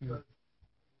appropriate because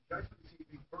judgment seat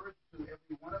refers to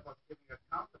every one of us giving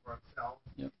account of ourselves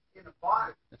in a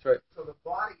body. That's right. So the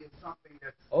body is something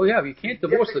that's Oh, yeah, you can't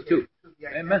divorce the two. to the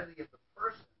Amen. identity of the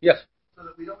person. Yes, So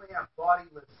that we only have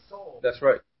bodiless souls that's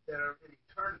right. that are in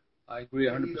eternity. I agree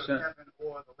in 100%. either heaven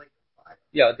or the lake of fire.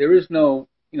 Yeah, there is no,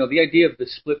 the idea of the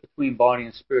split between body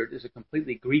and spirit is a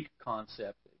completely Greek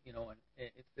concept, and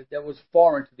that was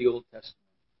foreign to the Old Testament.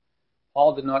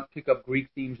 Paul did not pick up Greek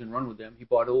themes and run with them. He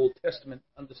brought Old Testament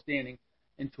understanding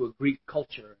into a Greek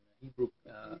culture, Hebrew.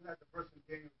 You had the verse in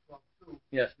Daniel 12:2.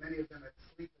 Yes. Many of them that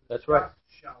sleep in That's the right. dust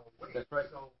shall awake. That's right.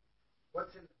 So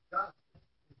what's in the dust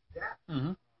is death.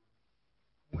 Mm-hmm.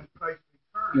 When Christ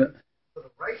returns for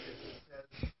the righteous, it says,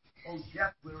 "Oh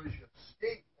death, where is your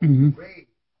sting? Oh grave,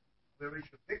 where is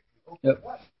your victory? Oh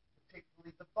what?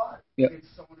 Particularly the body. Yep. It is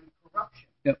sown in corruption.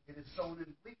 Yep. It is sown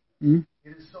in weakness. Mm-hmm.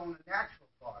 It is sown in natural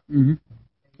body. Mm-hmm.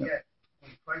 And yet,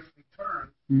 when Christ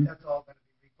returns, Mhm. that's all going to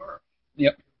be reversed.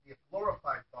 Yep. It will be a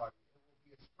glorified body. It will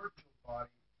be a spiritual body.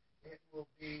 It will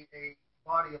be a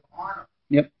body of honor.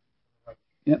 Yep.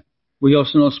 Yep. We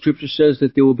also know Scripture says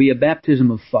that there will be a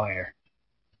baptism of fire.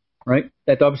 Right?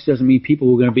 That obviously doesn't mean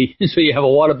people are going to be. So you have a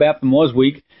water baptism one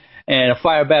week and a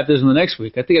fire baptism the next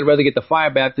week. I think I'd rather get the fire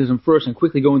baptism first and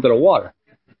quickly go into the water.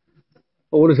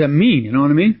 But what does that mean? You know what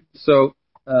I mean? So,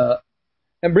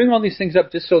 and bring all these things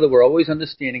up just so that we're always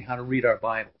understanding how to read our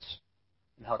Bibles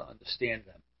and how to understand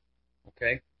them.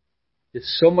 Okay? There's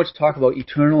so much talk about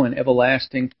eternal and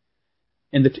everlasting.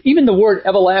 And even the word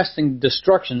everlasting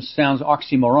destruction sounds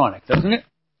oxymoronic, doesn't it?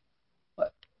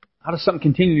 How does something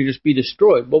continue to just be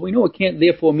destroyed? Well, we know it can't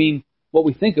therefore mean what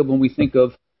we think of when we think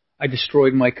of, I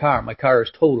destroyed my car is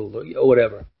totaled, or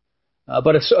whatever.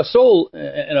 But a soul,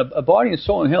 and a body and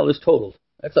soul in hell is totaled.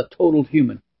 That's a totaled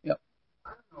human. Yep.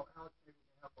 I don't know, Alex, maybe you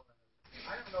can help on that.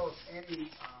 I don't know if any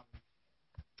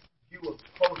view of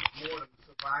post-mortem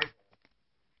survival,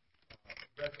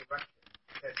 resurrection,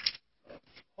 that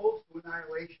holds to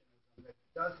annihilationism, that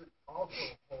doesn't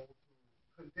also hold to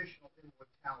conditional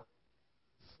immortality.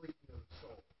 Sleeping of the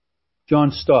soul.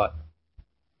 John Stott.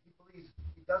 He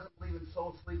doesn't believe in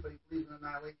soul sleep, but he believes in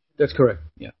annihilation. That's correct.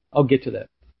 Yeah, I'll get to that.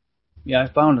 Yeah, I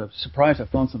found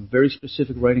some very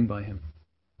specific writing by him.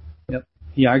 Yep,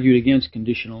 he argued against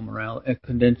conditional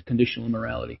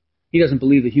immorality. He doesn't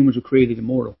believe that humans were created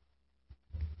immortal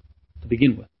to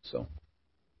begin with. So,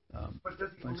 but does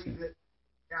he believe that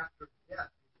after death,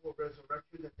 before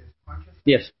resurrection, that there's consciousness?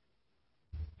 Yes.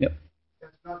 Yep.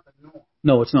 That's not the norm.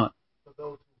 No, it's not. For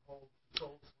those who hold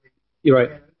soul sleep. You're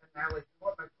right. And annihilation.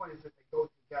 What my point is that they go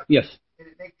together. Yes. And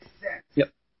it makes sense.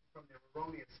 Yep. From their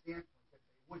erroneous standpoint that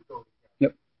they would go together.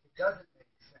 Yep. It doesn't make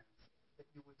sense that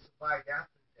you would survive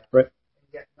after death. Right. And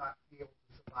yet not be able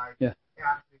to survive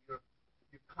after your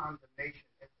condemnation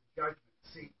at the judgment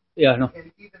seat. Yeah, I know. And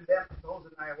even then, those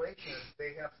annihilationists,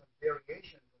 they have some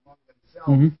variations among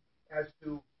themselves as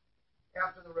to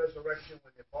after the resurrection,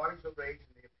 when their bodies are raised and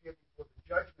they appear before the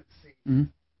judgment seat,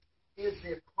 is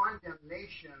their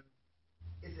condemnation,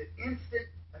 is it instant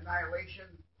annihilation,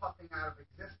 puffing out of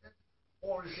existence,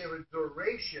 or is there a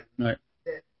duration that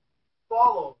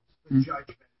follows the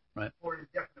judgment for an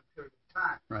indefinite period of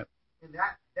time? Right. And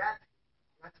that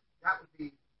would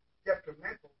be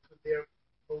detrimental to their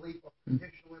belief of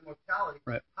conditional immortality.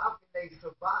 Right. How can they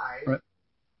survive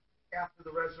after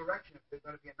the resurrection if they're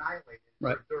going to be annihilated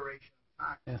for a duration of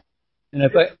time? Yeah. And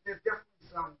if there's definitely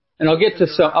some. And I'll get to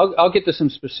some. I'll get to some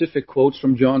specific quotes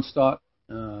from John Stott.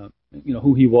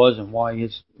 Who he was and why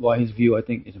his view I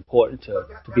think is important to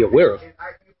be aware of. And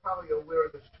you're probably aware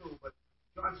of this too, but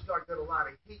John Stott got a lot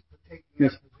of heat for taking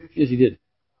Yes. that position. Yes, he did.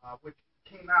 Which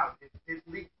came out, it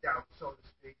leaked out, so to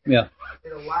speak. Yeah.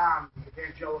 It alarmed the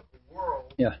evangelical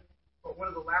world. Yeah. But one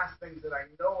of the last things that I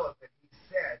know of that he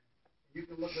said, and you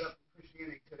can look it up in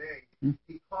Christianity Today,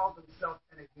 he called himself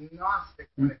an agnostic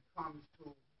when it comes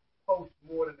to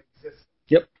post-mortem existence.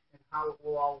 Yep. And how it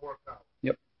will all work out.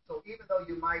 Yep. So even though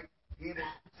you might be able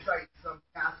to cite some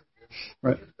passages,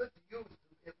 Right. which is good to use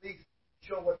to at least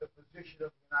show what the position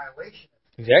of the annihilation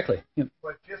is. Exactly. Yep.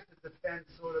 But just to defend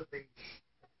sort of the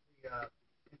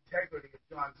integrity of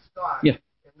John Stott, Yeah.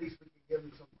 at least we can give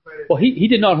him some credit. Well, he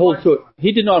did not hold to it.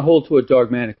 He did not hold to it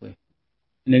dogmatically.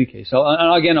 In any case,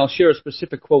 I'll share a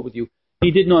specific quote with you.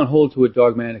 He did not hold to it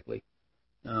dogmatically.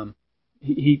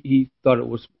 He thought it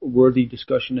was a worthy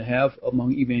discussion to have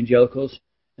among evangelicals,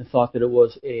 and thought that it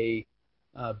was a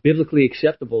biblically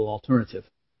acceptable alternative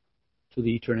to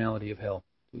the eternality of hell,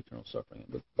 to eternal suffering.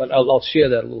 But I'll share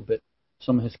that a little bit.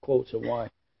 Some of his quotes and why.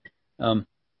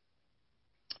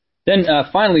 Then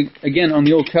finally, again on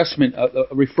the Old Testament, I'll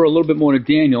refer a little bit more to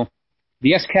Daniel.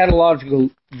 The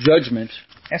eschatological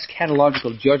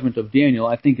judgment of Daniel,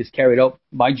 I think, is carried out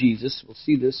by Jesus. We'll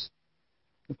see this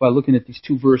by looking at these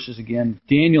two verses again.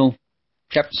 Daniel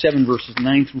chapter 7, verses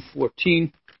 9 through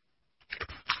 14.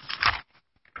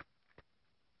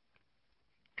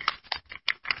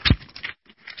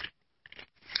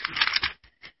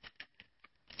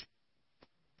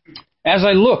 As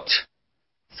I looked,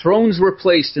 thrones were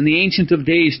placed, and the Ancient of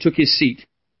Days took his seat.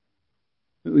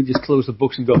 We just close the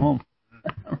books and go home.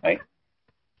 Right?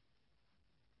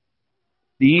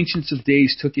 The Ancient of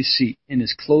Days took his seat, and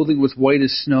his clothing was white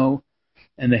as snow,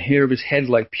 and the hair of his head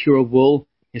like pure wool.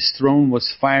 His throne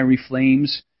was fiery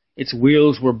flames. Its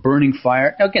wheels were burning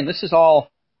fire. Now, again, this is all,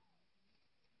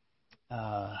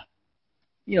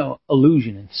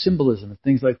 illusion and symbolism and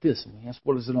things like this. And we ask,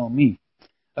 what does it all mean?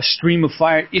 A stream of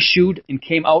fire issued and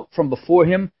came out from before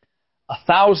him.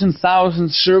 1,000,000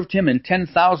 served him, and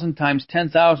 10,000 times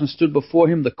 10,000 stood before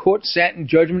him. The court sat in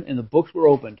judgment, and the books were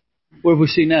opened. Where have we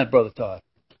seen that, Brother Todd?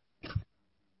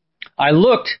 I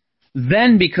looked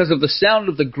then because of the sound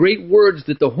of the great words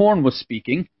that the horn was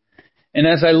speaking. And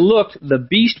as I looked, the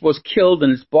beast was killed,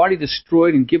 and its body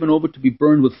destroyed and given over to be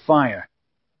burned with fire.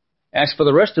 As for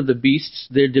the rest of the beasts,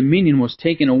 their dominion was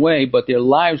taken away, but their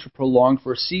lives were prolonged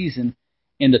for a season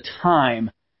and a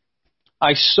time.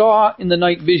 I saw in the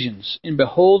night visions, and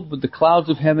behold, with the clouds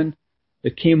of heaven,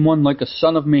 there came one like a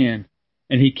son of man,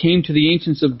 and he came to the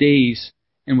Ancients of Days,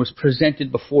 and was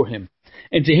presented before him.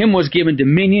 And to him was given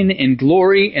dominion and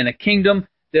glory and a kingdom,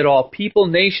 that all people,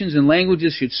 nations, and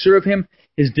languages should serve him.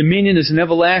 His dominion is an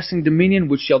everlasting dominion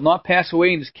which shall not pass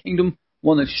away, and his kingdom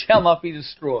one that shall not be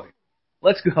destroyed.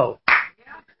 Let's go.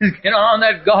 Let's get on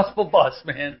that gospel bus,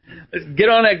 man. Let's get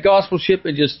on that gospel ship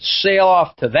and just sail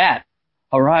off to that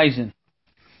horizon.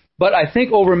 But I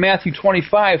think over Matthew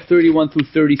 25, 31 through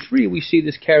 33, we see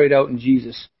this carried out in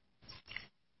Jesus.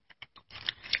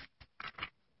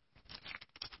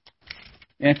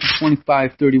 Matthew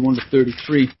 25, 31 to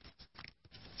 33.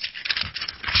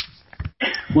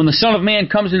 When the Son of Man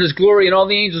comes in his glory and all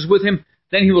the angels with him,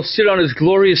 then he will sit on his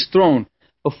glorious throne.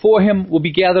 Before him will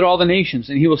be gathered all the nations,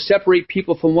 and he will separate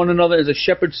people from one another as a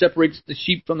shepherd separates the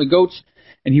sheep from the goats,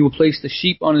 and he will place the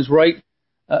sheep on his right,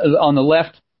 on the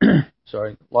left.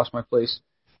 Sorry, lost my place.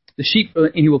 The sheep,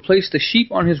 and he will place the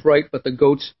sheep on his right, but the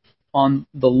goats on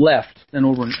the left. Then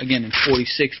over again in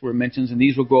 46 where it mentions, and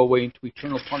these will go away into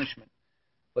eternal punishment,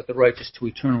 but the righteous to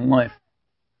eternal life.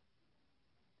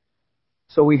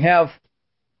 So we have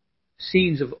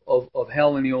scenes of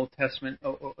hell in the Old Testament,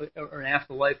 or an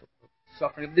afterlife of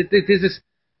suffering. There's this,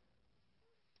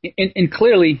 and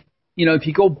clearly, if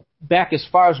you go back as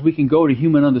far as we can go to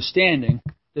human understanding,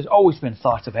 there's always been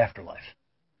thoughts of afterlife.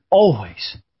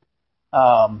 Always.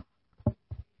 I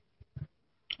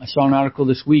saw an article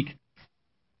this week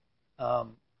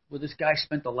where this guy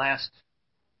spent the last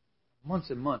months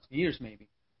and months, years maybe,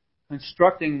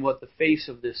 constructing what the face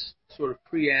of this sort of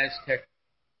pre-Aztec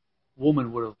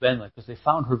woman would have been like, because they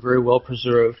found her very well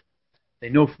preserved. They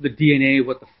know from the DNA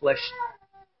what the flesh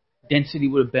density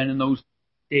would have been in those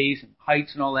days and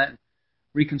heights and all that, and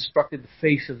reconstructed the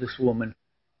face of this woman.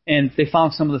 And they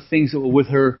found some of the things that were with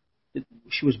her that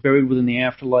she was buried with in the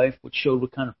afterlife, which showed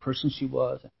what kind of person she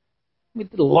was. I mean,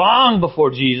 long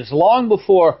before Jesus, long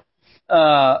before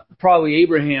probably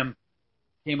Abraham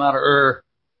came out of Ur,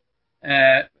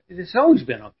 it's always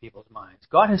been on people's minds.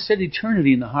 God has set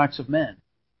eternity in the hearts of men,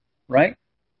 right?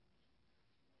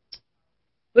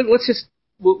 Let's just,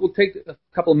 we'll take a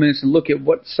couple of minutes and look at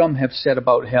what some have said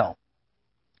about hell.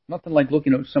 Nothing like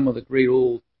looking at some of the great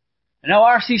old. And now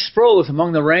R.C. Sproul is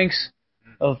among the ranks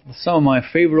of some of my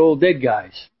favorite old dead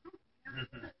guys.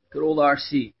 Good old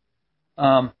R.C.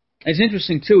 It's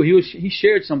interesting too. He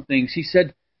shared some things. He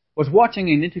said, I was watching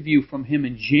an interview from him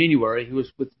in January. He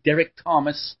was with Derek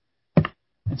Thomas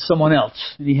and someone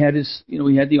else, and he had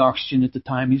he had the oxygen at the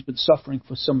time. He's been suffering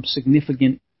for some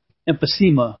significant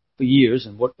emphysema for years,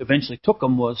 and what eventually took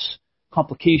him was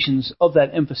complications of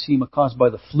that emphysema caused by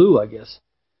the flu, I guess.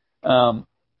 But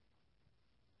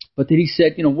then he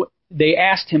said, they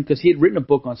asked him, because he had written a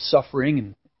book on suffering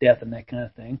and death and that kind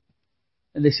of thing,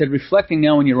 and they said, reflecting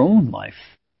now on your own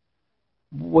life,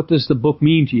 what does the book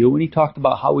mean to you? And he talked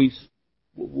about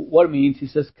what it means. He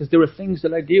says, because there are things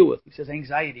that I deal with. He says,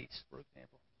 anxieties, for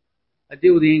example. I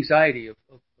deal with the anxiety of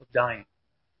dying.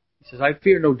 He says, I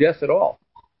fear no death at all.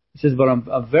 He says, but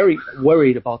I'm very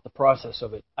worried about the process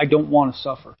of it. I don't want to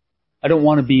suffer. I don't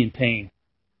want to be in pain.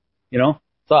 So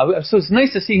it's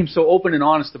nice to see him so open and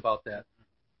honest about that.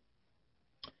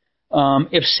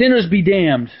 If sinners be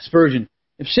damned, Spurgeon,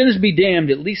 if sinners be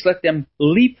damned, at least let them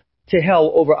leap to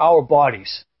hell over our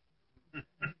bodies.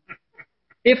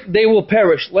 If they will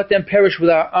perish, let them perish with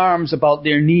our arms about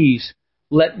their knees.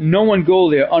 Let no one go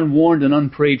there unwarned and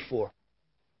unprayed for.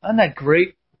 Isn't that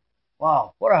great?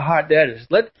 Wow, what a heart that is.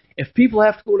 If people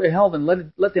have to go to hell, then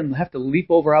let them have to leap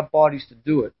over our bodies to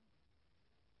do it.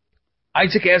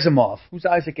 Isaac Asimov. Who's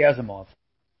Isaac Asimov?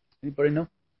 Anybody know?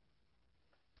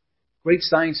 Great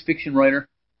science fiction writer.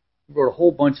 He wrote a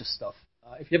whole bunch of stuff.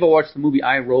 If you ever watched the movie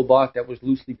I, Robot, that was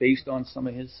loosely based on some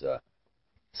of his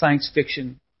science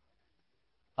fiction.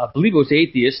 I believe it was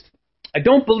atheist. I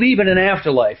don't believe in an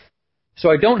afterlife, so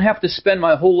I don't have to spend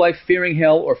my whole life fearing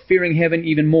hell or fearing heaven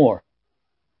even more.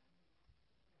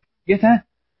 Get that?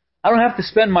 I don't have to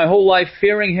spend my whole life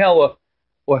fearing hell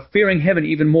or fearing heaven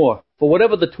even more. For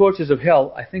whatever the tortures of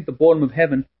hell, I think the boredom of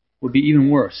heaven would be even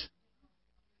worse.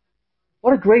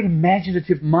 What a great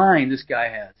imaginative mind this guy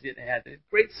has. It had a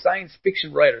great science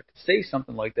fiction writer to say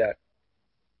something like that.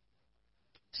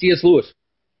 C.S. Lewis.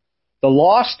 The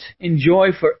lost enjoy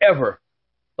forever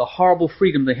the horrible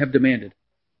freedom they have demanded.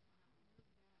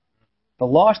 The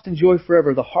lost enjoy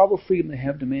forever the horrible freedom they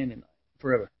have demanded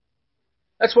forever.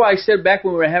 That's why I said back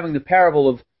when we were having the parable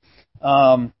of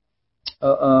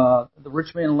the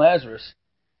rich man and Lazarus,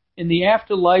 in the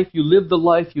afterlife you live the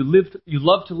life you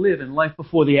love to live in life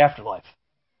before the afterlife.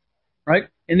 Right?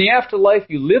 In the afterlife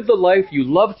you live the life you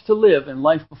loved to live in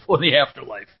life before the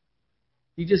afterlife.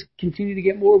 You just continue to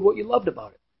get more of what you loved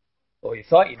about it. Or you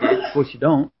thought you did. Of course you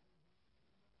don't.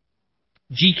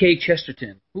 G.K.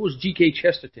 Chesterton. Who was G.K.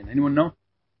 Chesterton? Anyone know?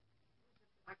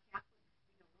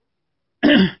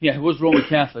 Yeah, he was Roman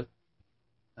Catholic.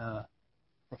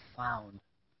 Profound.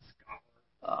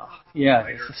 Yeah,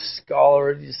 he's a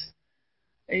scholar.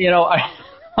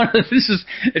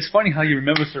 It's funny how you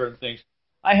remember certain things.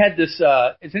 I had this,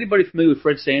 is anybody familiar with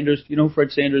Fred Sanders? Do you know who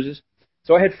Fred Sanders is?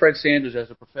 So I had Fred Sanders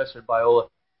as a professor at Biola,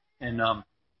 and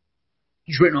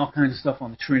he's written all kinds of stuff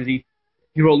on the Trinity.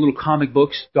 He wrote little comic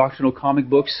books, doctrinal comic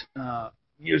books,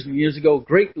 years and years ago.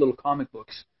 Great little comic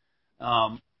books.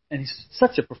 And he's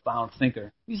such a profound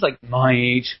thinker. He's like my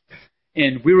age.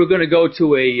 And we were going to go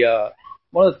to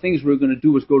one of the things we were going to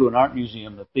do was go to an art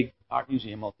museum, the big art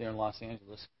museum out there in Los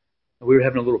Angeles. And we were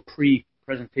having a little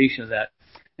pre-presentation of that.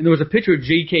 And there was a picture of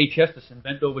G.K. Chesterton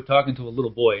bent over talking to a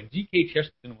little boy. And G.K.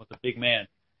 Chesterton was a big man.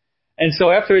 And so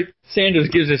after Sanders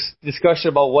gives this discussion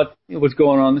about what was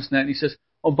going on, this and that, and he says,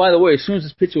 oh, by the way, as soon as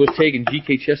this picture was taken,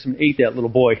 G.K. Chesterton ate that little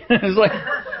boy. It's like,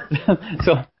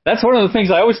 so that's one of the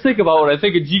things I always think about when I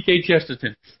think of G.K.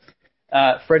 Chesterton.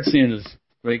 Fred Sanders,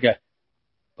 great guy.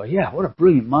 But yeah, what a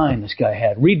brilliant mind this guy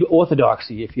had. Read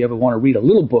Orthodoxy if you ever want to read a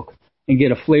little book and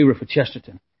get a flavor for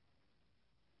Chesterton.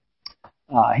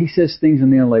 He says things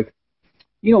in there like,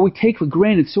 we take for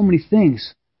granted so many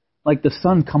things, like the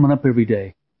sun coming up every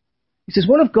day. He says,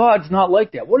 what if God's not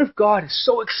like that? What if God is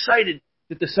so excited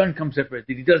that the sun comes up every day,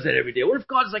 that he does that every day? What if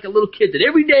God's like a little kid that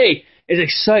every day is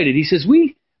excited? He says,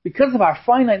 because of our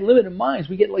finite, limited minds,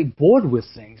 we get bored with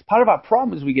things. Part of our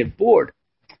problem is we get bored.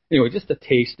 Anyway, just a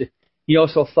taste. He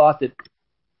also thought that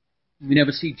we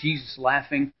never see Jesus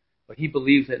laughing, but he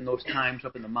believed that in those times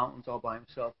up in the mountains all by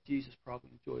himself, Jesus probably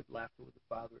enjoyed laughter with the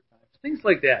Father at times. Things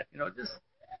like that, just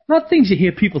not things you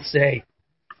hear people say.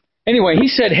 Anyway, he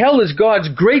said hell is God's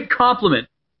great compliment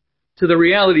to the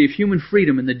reality of human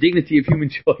freedom and the dignity of human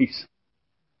choice.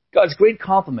 God's great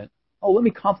compliment. Oh, let me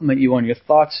compliment you on your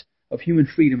thoughts of human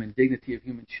freedom and dignity of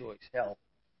human choice. Hell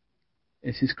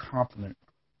is his compliment.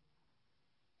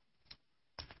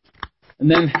 And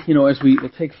then, as we'll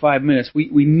take 5 minutes,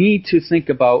 we need to think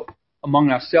about among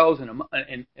ourselves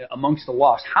and amongst the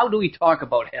lost. How do we talk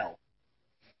about hell?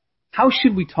 How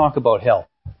should we talk about hell?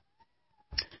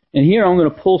 And here I'm going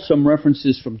to pull some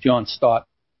references from John Stott.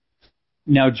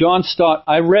 Now, John Stott,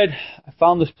 I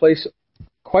found this place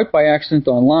quite by accident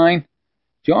online.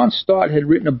 John Stott had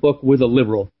written a book with a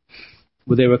liberal,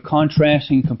 where they were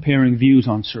contrasting, comparing views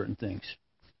on certain things.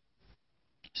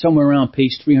 Somewhere around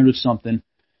page 300-something,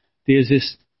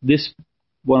 there's this,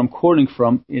 what I'm quoting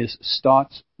from is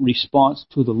Stott's response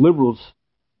to the liberals'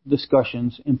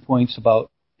 discussions and points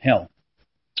about hell.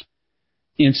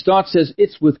 And Stott says,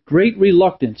 it's with great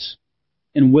reluctance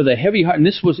and with a heavy heart, and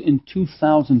this was in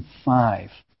 2005.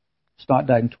 Stott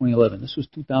died in 2011. This was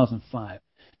 2005.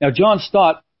 Now, John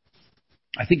Stott,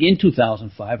 I think in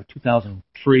 2005 or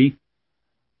 2003,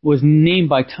 was named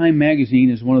by Time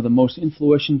magazine as one of the most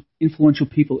influential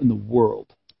people in the world.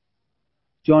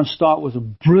 John Stott was a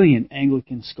brilliant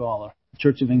Anglican scholar,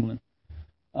 Church of England.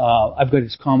 I've got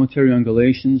his commentary on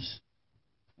Galatians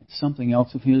and something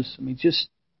else of his. Just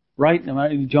right.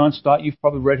 John Stott, you've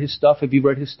probably read his stuff. Have you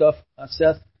read his stuff,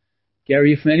 Seth?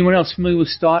 Gary, anyone else familiar with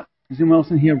Stott? Has anyone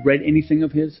else in here read anything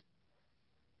of his?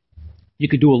 You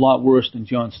could do a lot worse than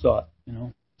John Stott.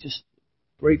 Just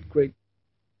great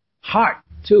heart,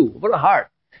 too. What a heart.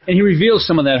 And he reveals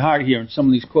some of that heart here in some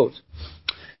of these quotes.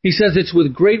 He says, "It's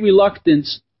with great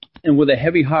reluctance and with a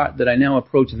heavy heart that I now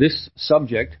approach this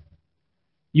subject.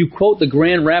 You quote the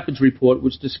Grand Rapids report,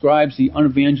 which describes the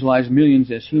unevangelized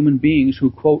millions as human beings who,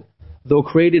 quote, though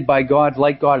created by God,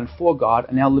 like God, and for God,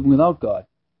 are now living without God."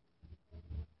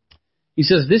 He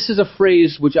says, "This is a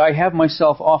phrase which I have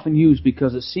myself often used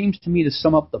because it seems to me to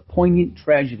sum up the poignant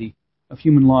tragedy of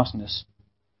human lostness.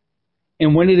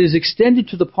 And when it is extended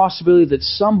to the possibility that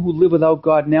some who live without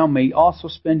God now may also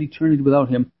spend eternity without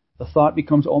Him, the thought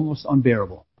becomes almost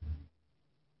unbearable."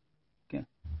 Okay.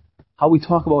 How we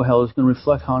talk about hell is going to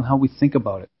reflect on how we think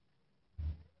about it.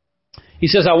 He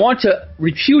says, "I want to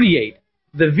repudiate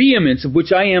the vehemence of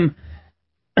which I am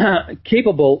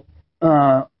capable,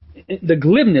 the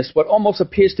glibness, what almost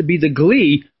appears to be the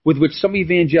glee with which some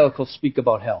evangelicals speak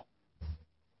about hell.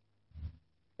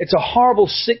 It's a horrible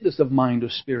sickness of mind or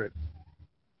spirit.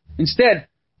 Instead,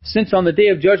 since on the day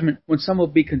of judgment, when some will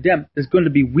be condemned, there's going to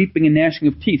be weeping and gnashing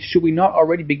of teeth, should we not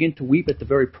already begin to weep at the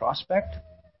very prospect?"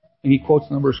 And he quotes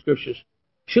a number of scriptures.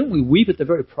 Shouldn't we weep at the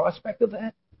very prospect of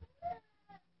that?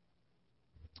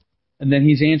 And then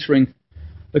he's answering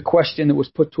the question that was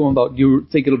put to him about, do you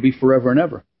think it'll be forever and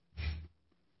ever?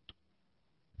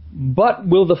 "But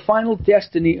will the final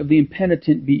destiny of the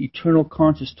impenitent be eternal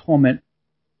conscious torment,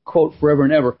 quote, forever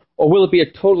and ever, or will it be a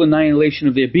total annihilation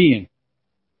of their being?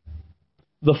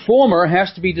 The former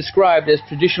has to be described as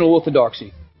traditional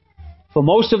orthodoxy. For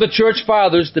most of the church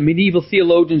fathers, the medieval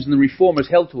theologians and the reformers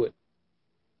held to it.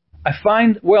 I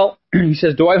find, well," he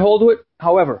says, "do I hold to it?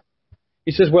 However,"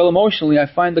 he says, "well, emotionally, I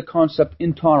find the concept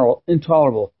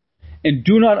intolerable and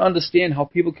do not understand how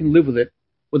people can live with it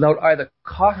without either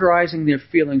cauterizing their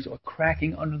feelings or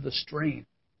cracking under the strain.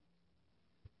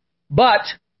 But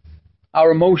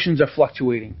our emotions are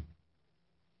fluctuating,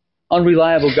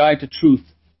 unreliable guide to truth,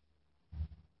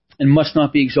 and must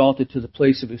not be exalted to the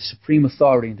place of a supreme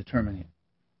authority in determining it.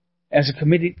 As a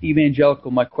committed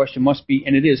evangelical, my question must be,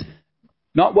 and it is,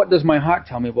 not what does my heart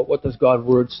tell me, but what does God's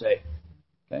word say?"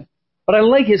 Okay? But I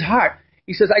like his heart.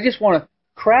 He says, "I just want to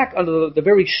crack under the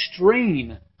very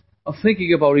strain of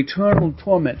thinking about eternal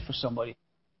torment for somebody.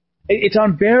 It's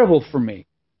unbearable for me."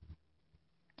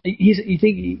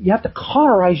 You have to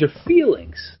cauterize your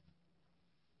feelings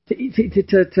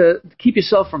to keep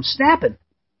yourself from snapping.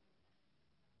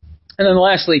 And then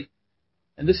lastly,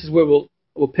 and this is where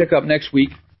we'll pick up next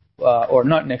week, or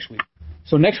not next week.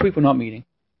 So next week we're not meeting,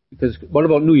 because what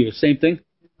about New Year's? Same thing?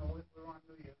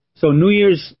 So New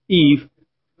Year's Eve,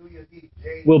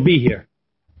 we'll be here.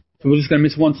 So we're just going to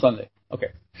miss one Sunday.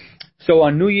 Okay. So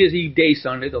on New Year's Eve day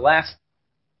Sunday,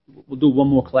 we'll do one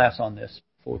more class on this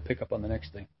before we pick up on the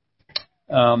next thing.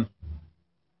 And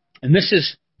this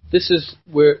is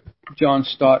where John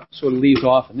Stott sort of leaves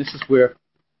off, and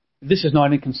this is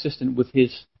not inconsistent with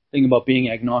his thing about being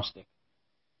agnostic.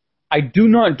 "I do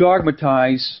not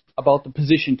dogmatize about the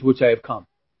position to which I have come."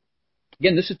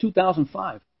 Again, this is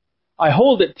 2005. "I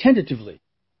hold it tentatively.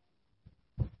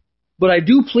 But I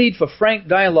do plead for frank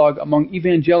dialogue among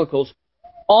evangelicals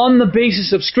on the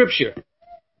basis of Scripture.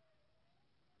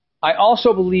 I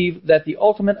also believe that the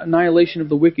ultimate annihilation of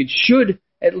the wicked should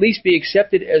at least be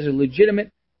accepted as a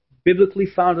legitimate, biblically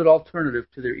founded alternative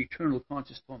to their eternal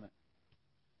conscious torment."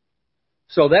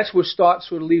 So that's where Stott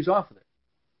sort of leaves off with it.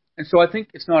 And so I think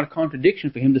it's not a contradiction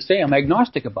for him to say I'm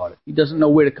agnostic about it. He doesn't know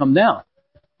where to come down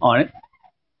on it,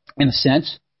 in a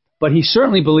sense. But he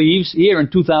certainly believes, here in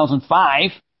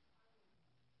 2005,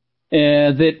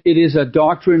 that it is a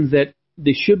doctrine that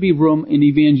there should be room in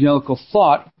evangelical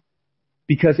thought,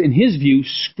 because in his view,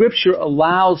 Scripture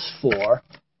allows for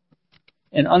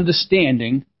an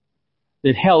understanding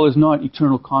that hell is not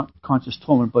eternal conscious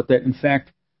torment, but that in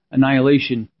fact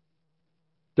annihilation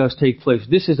does take place.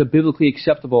 This is a biblically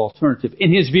acceptable alternative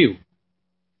in his view.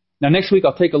 Now next week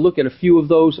I'll take a look at a few of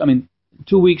those.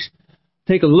 2 weeks,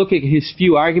 take a look at his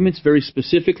few arguments very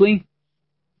specifically,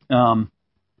 and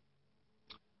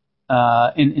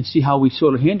see how we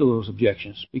sort of handle those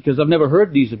objections, because I've never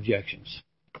heard these objections.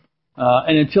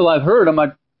 And until I've heard them,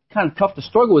 I'm kind of tough to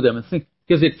struggle with them and think,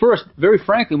 because at first, very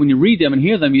frankly, when you read them and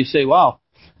hear them, you say, wow,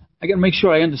 I got to make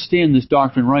sure I understand this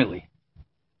doctrine rightly.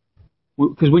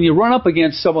 Because when you run up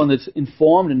against someone that's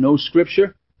informed and knows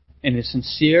Scripture and is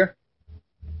sincere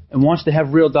and wants to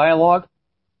have real dialogue,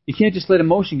 you can't just let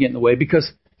emotion get in the way,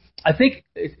 because I think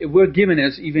we're given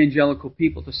as evangelical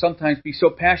people to sometimes be so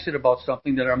passionate about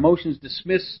something that our emotions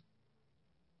dismiss.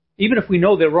 Even if we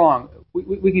know they're wrong,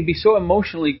 we can be so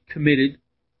emotionally committed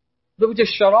that we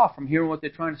just shut off from hearing what they're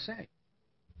trying to say.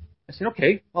 I said,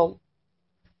 okay, well,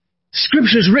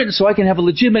 Scripture's written so I can have a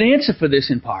legitimate answer for this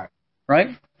in part,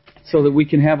 right? So that we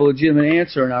can have a legitimate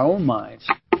answer in our own minds.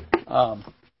 I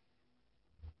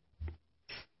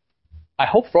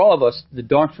hope for all of us the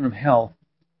doctrine of hell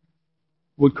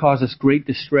would cause us great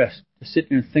distress to sit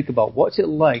there and think about what's it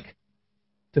like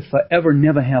to forever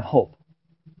never have hope.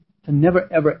 To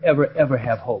never, ever, ever, ever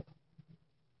have hope.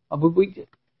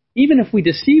 Even if we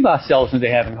deceive ourselves into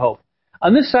having hope.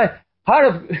 On this side, part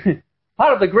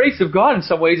of the grace of God in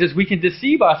some ways is we can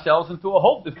deceive ourselves into a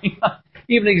hope that may not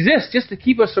even exist just to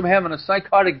keep us from having a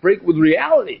psychotic break with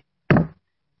reality.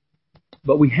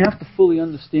 But we have to fully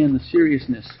understand the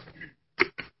seriousness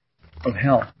of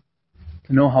hell.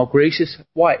 To know how gracious,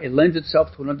 why? It lends itself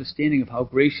to an understanding of how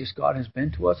gracious God has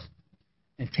been to us.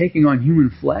 And taking on human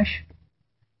flesh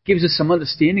gives us some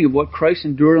understanding of what Christ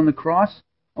endured on the cross.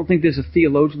 I don't think there's a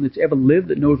theologian that's ever lived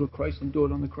that knows what Christ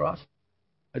endured on the cross.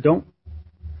 I don't.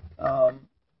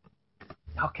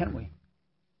 How can we?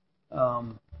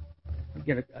 We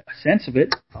get a sense of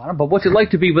it. But what's it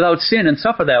like to be without sin and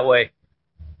suffer that way?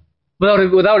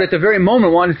 Without at the very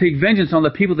moment wanting to take vengeance on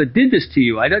the people that did this to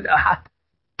you.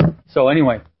 So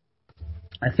anyway,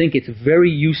 I think it's a very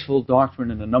useful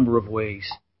doctrine in a number of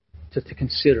ways to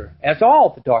consider, as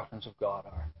all the doctrines of God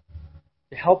are,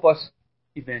 to help us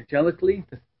evangelically,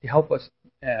 to help us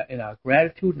in our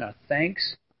gratitude and our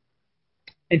thanks,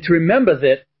 and to remember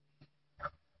that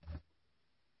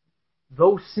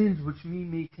those sins which we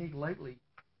may take lightly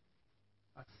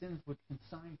are sins which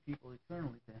consign people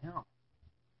eternally to hell.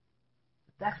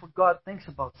 But that's what God thinks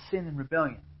about sin and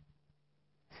rebellion.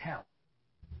 It's hell.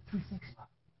 That's what He thinks about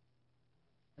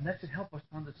it. And that should help us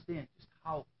to understand just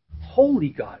how holy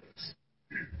God is.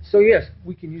 So yes,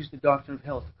 we can use the doctrine of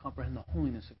hell to comprehend the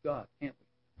holiness of God, can't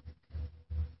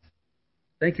we?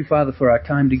 Thank you, Father, for our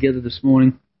time together this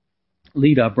morning.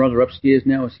 Lead our brother upstairs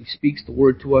now as he speaks the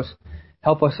word to us.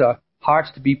 Help us, our hearts,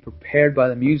 to be prepared by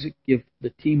the music. Give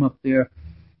the team up there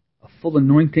a full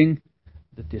anointing,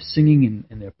 that their singing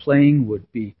and their playing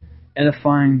would be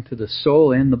edifying to the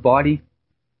soul and the body.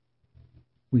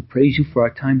 We praise you for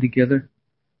our time together.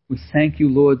 We thank you,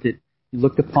 Lord, that you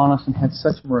looked upon us and had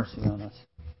such mercy on us.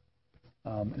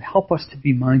 And help us to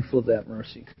be mindful of that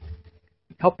mercy.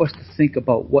 Help us to think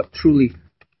about what truly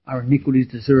our iniquities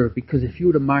deserve, because if you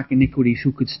were to mark iniquities,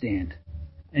 who could stand?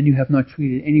 And you have not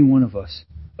treated any one of us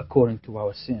according to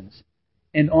our sins.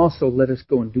 And also let us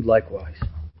go and do likewise.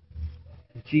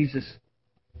 In Jesus'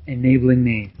 enabling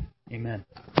name, amen.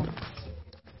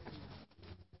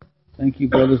 Thank you,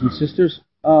 brothers and sisters.